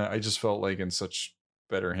in I just felt like in such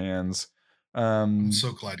better hands. I'm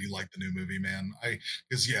so glad you liked the new movie, man.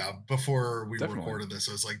 Because before we recorded this,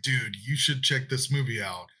 I was like, dude, you should check this movie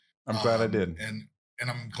out. I'm glad I did. And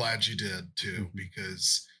I'm glad you did too,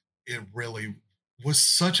 because it really was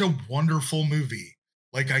such a wonderful movie.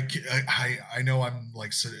 Like I know I'm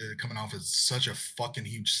like coming off as such a fucking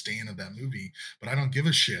huge stan of that movie, but I don't give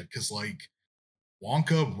a shit because like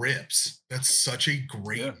Wonka rips. That's such a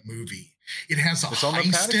great movie. It has a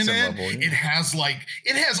heist in it. Level, It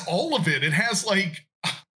has all of it. It has like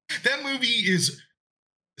that movie is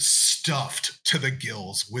stuffed to the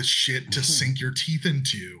gills with shit to sink your teeth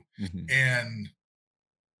into. And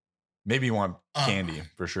maybe you want candy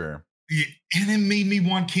for sure. And it made me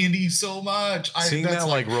want candy so much. Seeing that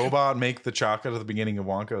like robot make the chocolate at the beginning of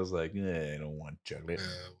Wonka, I was like, I don't want chocolate.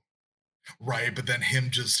 Right, but then him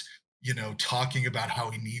just, you know, talking about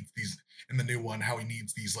how he needs these in the new one, how he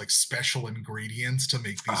needs these like special ingredients to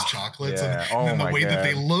make these chocolates, and then the way that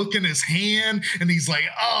they look in his hand, and he's like,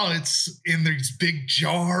 oh, it's in these big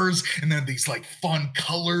jars, and then these like fun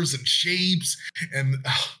colors and shapes, and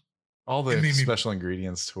all the special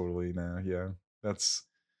ingredients. Totally, now, that's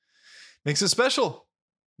makes it special.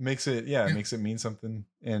 Makes it makes it mean something,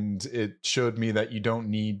 and it showed me that you don't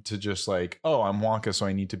need to just like, oh, I'm Wonka, so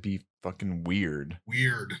I need to be fucking weird.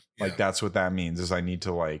 Like that's what that means, is I need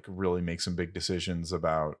to like really make some big decisions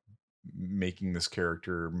about making this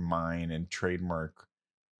character mine and trademark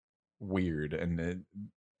weird. And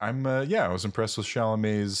I was impressed with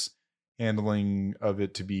Chalamet's handling of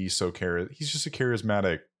it to be so he's just a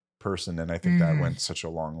charismatic person, and I think that went such a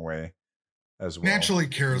long way as well. Naturally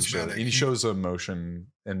charismatic. He shows emotion,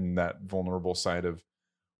 and that vulnerable side of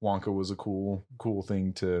Wonka was a cool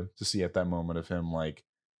thing to see at that moment of him. Like,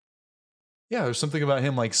 there's something about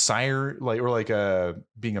him like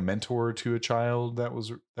being a mentor to a child that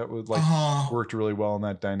would like worked really well in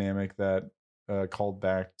that dynamic, that called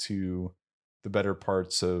back to the better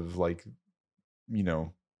parts of like, you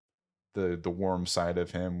know, the warm side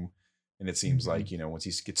of him. And it seems like, you know, once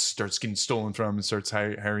he starts getting stolen from and starts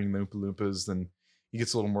hiring Loompa Loompas, then he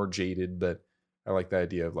gets a little more jaded. But I like the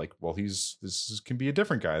idea of like, well, can be a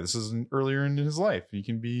different guy. This is earlier in his life. He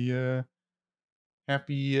can be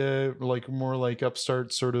happy, like more like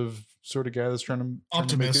upstart sort of guy that's trying to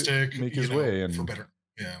optimistic, make his way, and for better,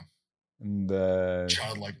 and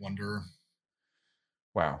childlike wonder.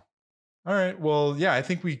 Wow. All right. Well, I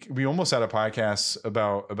think we almost had a podcast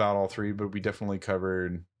about all three, but we definitely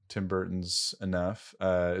covered Tim Burton's enough.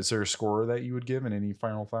 Is there a score that you would give, and any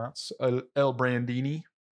final thoughts? El Brandini?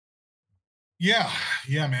 Yeah,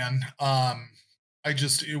 man. I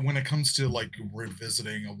just, when it comes to like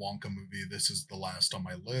revisiting a Wonka movie, this is the last on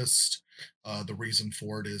my list. The reason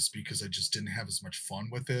for it is because I just didn't have as much fun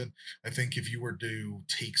with it. I think if you were to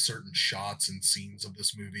take certain shots and scenes of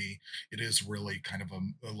this movie, it is really kind of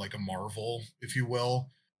like a marvel, if you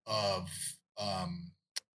will, of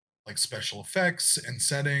like special effects and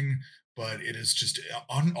setting, but it is just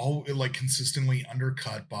like consistently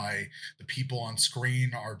undercut by the people on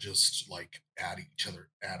screen are just like at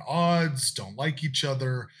odds, don't like each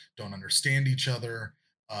other, don't understand each other.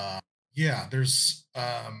 There's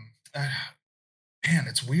man,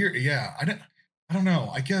 it's weird. I don't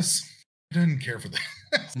know. I guess I didn't care for that.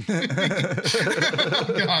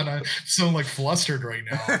 Oh God, I'm so like flustered right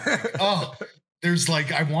now. Like, there's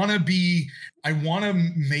like, I want to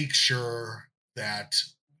make sure that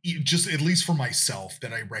just at least for myself,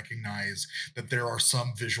 that I recognize that there are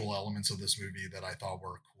some visual elements of this movie that I thought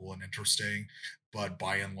were cool and interesting, but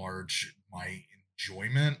by and large, my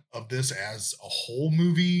enjoyment of this as a whole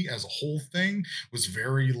movie, as a whole thing, was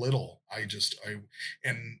very little. I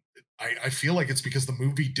feel like it's because the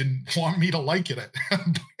movie didn't want me to like it. By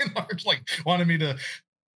and large, like wanted me to.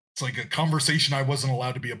 It's like a conversation I wasn't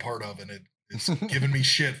allowed to be a part of, and it's giving me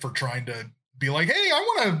shit for trying to be like, hey,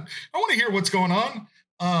 I want to hear what's going on.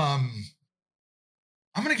 I'm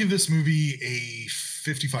going to give this movie a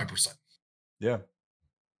 55%. Yeah.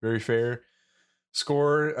 Very fair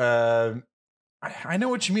score. I know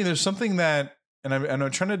what you mean. There's something that, and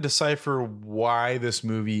I'm trying to decipher why this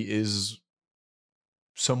movie is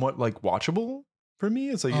somewhat like watchable for me.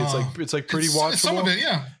 It's like pretty watchable. Some of it,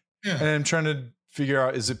 yeah. And I'm trying to figure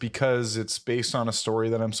out, is it because it's based on a story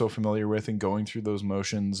that I'm so familiar with and going through those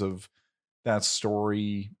motions of that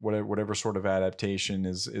story, whatever sort of adaptation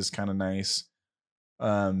is kind of nice.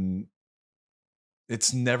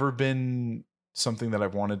 It's never been something that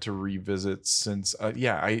I've wanted to revisit since.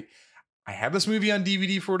 I had this movie on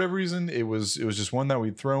DVD for whatever reason. It was just one that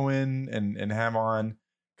we'd throw in and have on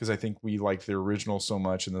because I think we liked the original so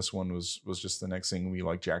much, and this one was just the next thing. We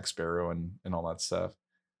liked Jack Sparrow and all that stuff.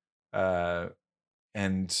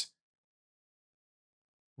 And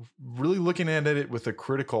really looking at it with a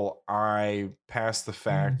critical eye past the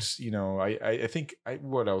fact, I think I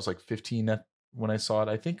was like 15 when I saw it.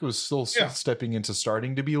 I think it was still stepping into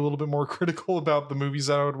starting to be a little bit more critical about the movies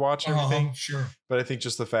that I would watch and everything. Sure. But I think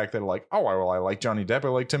just the fact that like, I like Johnny Depp. I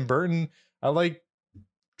like Tim Burton. I like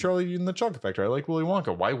Charlie and the Chocolate Factory. I like Willy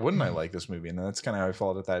Wonka. Why wouldn't I like this movie? And that's kind of how I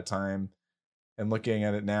felt at that time. And looking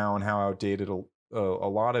at it now and how outdated a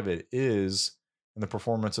lot of it is, and the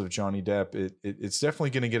performance of Johnny Depp, it's definitely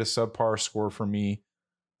going to get a subpar score for me.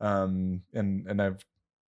 And I've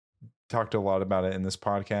talked a lot about it in this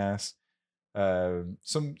podcast.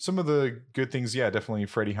 Some of the good things, definitely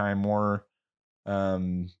Freddie Highmore.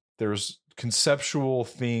 There's conceptual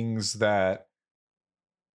things that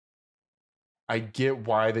I get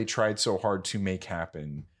why they tried so hard to make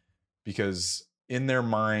happen, because in their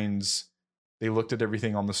minds they looked at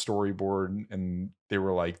everything on the storyboard and they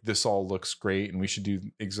were like, this all looks great and we should do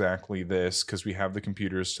exactly this because we have the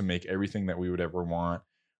computers to make everything that we would ever want.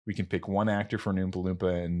 We can pick one actor for an Oompa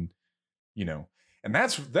Loompa, and and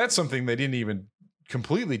that's something they didn't even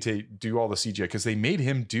completely do all the CGI, because they made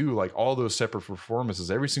him do like all those separate performances.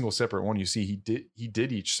 Every single separate one you see, he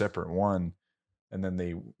did each separate one, and then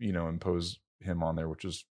they imposed him on there, which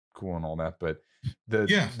is cool and all that. But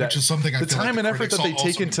which is something the time and effort that they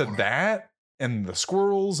take into that and the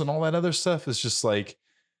squirrels and all that other stuff is just like,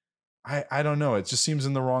 I don't know. It just seems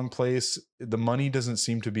in the wrong place. The money doesn't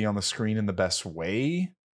seem to be on the screen in the best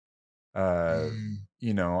way.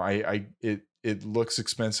 It looks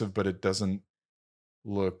expensive, but it doesn't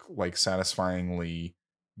look like satisfyingly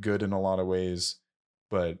good in a lot of ways.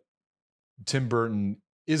 But Tim Burton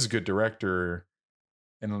is a good director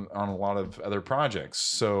and on a lot of other projects.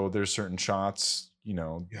 So there's certain shots,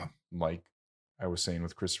 like I was saying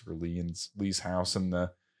with Christopher Lee and Lee's house and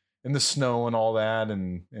in the snow and all that,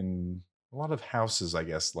 and a lot of houses, I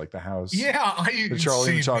guess, like the house. Yeah, the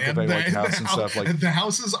Charlie and the Chocolate Factory, like house and stuff. Like the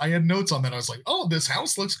houses, I had notes on that. I was like, oh, this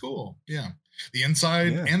house looks cool. Yeah, the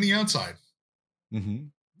inside and the outside.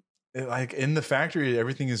 Mm-hmm. Like in the factory,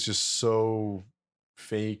 everything is just so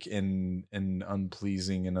fake and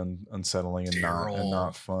unpleasing and unsettling and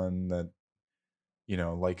not fun. That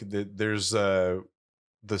like there's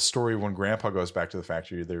the story when Grandpa goes back to the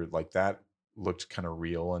factory. They're like that. Looked kind of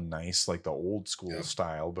real and nice, like the old school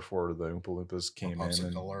style before the Oompa Loompas came in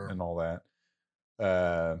and all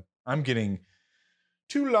that. I'm getting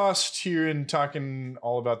too lost here in talking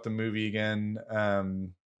all about the movie again.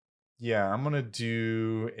 I'm gonna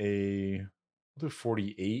do I'll do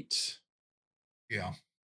 48.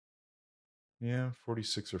 Yeah,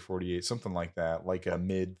 46 or 48, something like that. Like a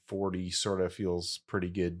mid 40 sort of feels pretty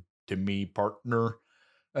good to me, partner.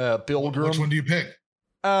 Pilgrim. Which one do you pick?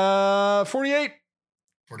 48.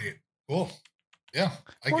 48. Cool. Yeah.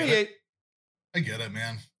 I 48. Get it,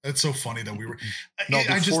 man. It's so funny that we were. No,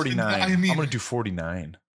 do 49. I'm going to do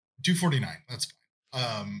 49. Do 49. That's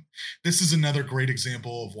fine. This is another great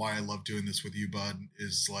example of why I love doing this with you, bud.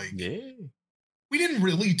 Is like, we didn't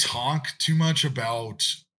really talk too much about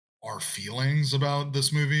our feelings about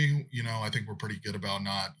this movie. I think we're pretty good about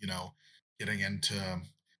not, getting into.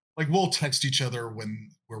 Like, we'll text each other when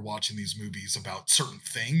we're watching these movies about certain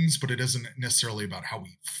things, but it isn't necessarily about how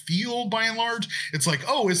we feel by and large. It's like,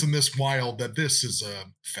 oh, isn't this wild that this is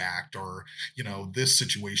a fact, or, this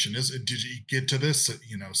situation did you get to this,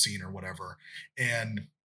 scene or whatever. And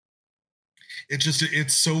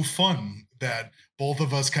it's so fun that both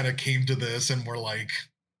of us kind of came to this and we're like,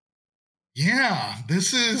 yeah,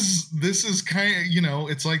 this is kind of,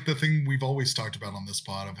 it's like the thing we've always talked about on this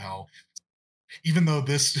pod of how, even though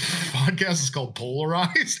this podcast is called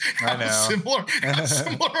Polarized, I know.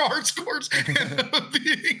 Similar art scores end up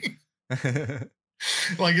being.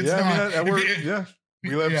 Like, it's not.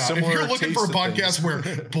 We have similar. If you're looking for a podcast things.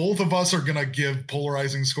 where both of us are going to give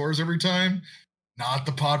polarizing scores every time, not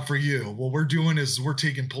the pod for you. What we're doing is we're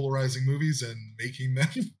taking polarizing movies and making them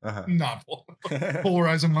not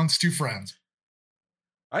polarizing amongst two friends.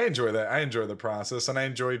 I enjoy that. I enjoy the process, and I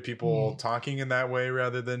enjoy people talking in that way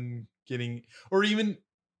rather than getting, or even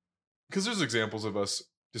because there's examples of us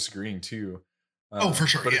disagreeing too. For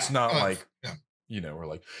sure. But it's not like, we're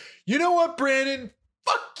like, you know what, Brandon?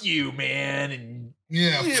 Fuck fuck you, man. And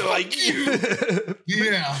yeah, you like you.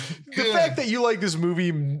 Yeah. The fact that you like this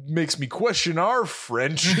movie makes me question our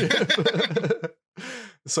friendship.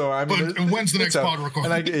 So I mean, but when's the next pod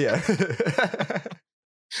recording?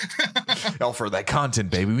 All for that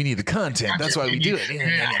content, baby. We need the content. That's why we do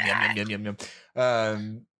it.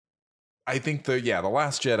 I think the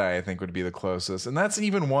Last Jedi I think would be the closest, and that's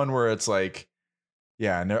even one where it's like,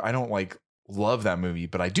 no, I don't like love that movie,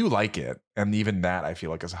 but I do like it, and even that I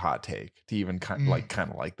feel like is a hot take to even kind of like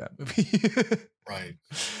that movie. Right.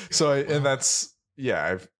 So there's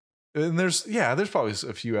probably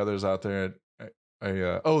a few others out there.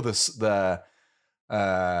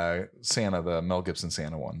 Santa, the Mel Gibson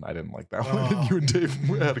Santa one. I didn't like that one. You and Dave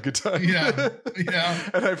had a good time. Yeah.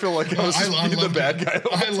 And I feel like I was being the bad guy.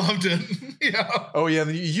 I loved it. Yeah. Oh yeah.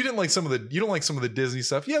 You didn't like some of the Disney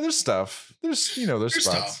stuff. Yeah, there's stuff. There's spots.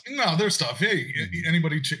 Stuff. No, there's stuff. Hey,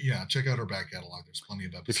 anybody? Check out our back catalog. There's plenty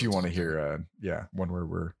of episodes. If you want to hear, one where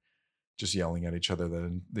we're just yelling at each other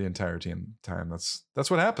the entire time.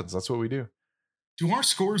 That's what happens. That's what we do. Do our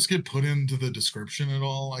scores get put into the description at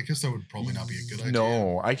all? I guess that would probably not be a good idea.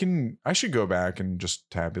 No, I should go back and just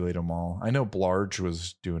tabulate them all. I know Blarge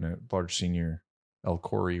was doing it. Blarge Senior, El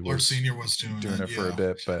Corey was doing it for a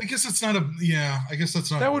bit, but I guess it's not I guess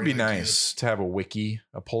that's not. That would be nice to have a wiki,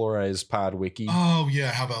 a polarized pod wiki. Oh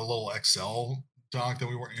yeah, have a little Excel doc that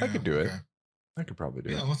we were. I could do it. I could probably do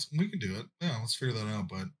it. Yeah, we can do it. Yeah, let's figure that out.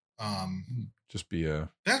 But just be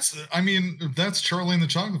that's Charlie and the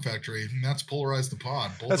Chocolate Factory. And that's Polarize the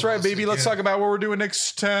Pod. That's right, baby. Let's talk about what we're doing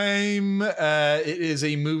next time. It is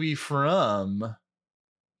a movie from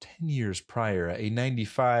 10 years prior, a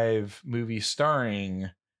 95 movie starring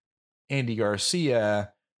Andy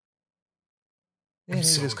Garcia. And I'm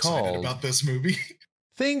so excited about this movie.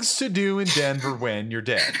 Things to Do in Denver When You're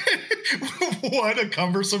Dead. What a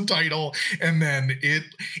cumbersome title. And then it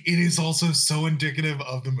is also so indicative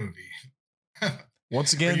of the movie.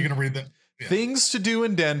 Once again, are you going to read that? Yeah. Things to Do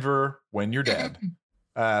in Denver When You're Dead.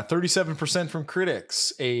 37% from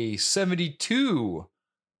critics, a 72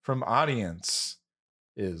 from audience.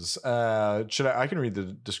 I can read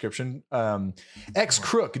the description.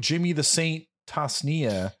 Ex-crook Jimmy the Saint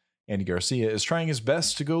Tasnia, Andy Garcia, is trying his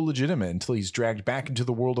best to go legitimate until he's dragged back into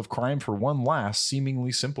the world of crime for one last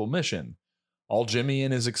seemingly simple mission. All Jimmy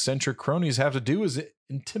and his eccentric cronies have to do is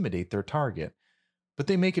intimidate their target. But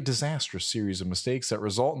they make a disastrous series of mistakes that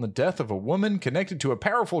result in the death of a woman connected to a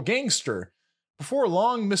powerful gangster. Before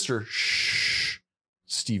long, Mr.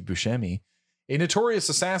 Steve Buscemi, a notorious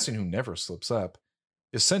assassin who never slips up,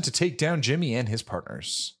 is sent to take down Jimmy and his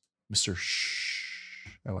partners. Mr.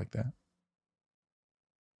 I like that.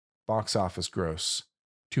 Box office gross,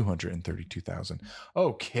 232,000.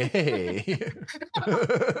 Okay.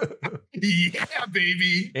 Yeah,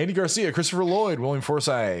 baby. Andy Garcia, Christopher Lloyd, William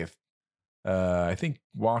Forsythe. I think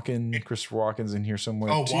Christopher Walken's in here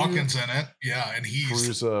somewhere. Oh, too. Walken's in it. Yeah, and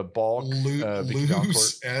he's Balk,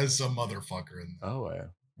 loose as a motherfucker. In that. Oh,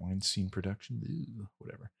 Weinstein production.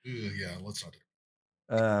 Whatever. Yeah, let's not do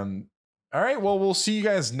it. All right. Well, we'll see you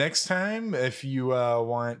guys next time. If you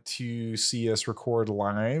want to see us record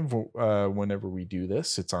live whenever we do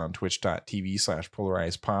this, it's on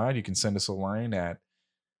twitch.tv/polarizedpod. You can send us a line at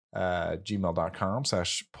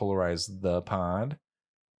gmail.com/polarizethepod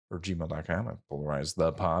or gmail.com at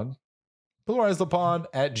polarizethepod.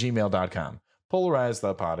 Polarizethepod@gmail.com.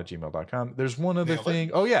 Polarizethepod@gmail.com. There's one other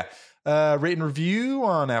thing. Oh, yeah. Rate and review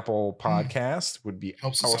on Apple Podcast would be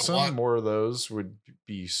awesome. More of those would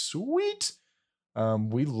be sweet.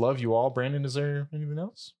 We love you all. Brandon, is there anything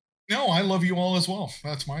else? No, I love you all as well.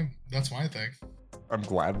 That's my thing. I'm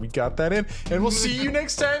glad we got that in. And we'll see you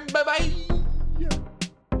next time. Bye-bye.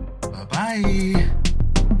 Bye-bye.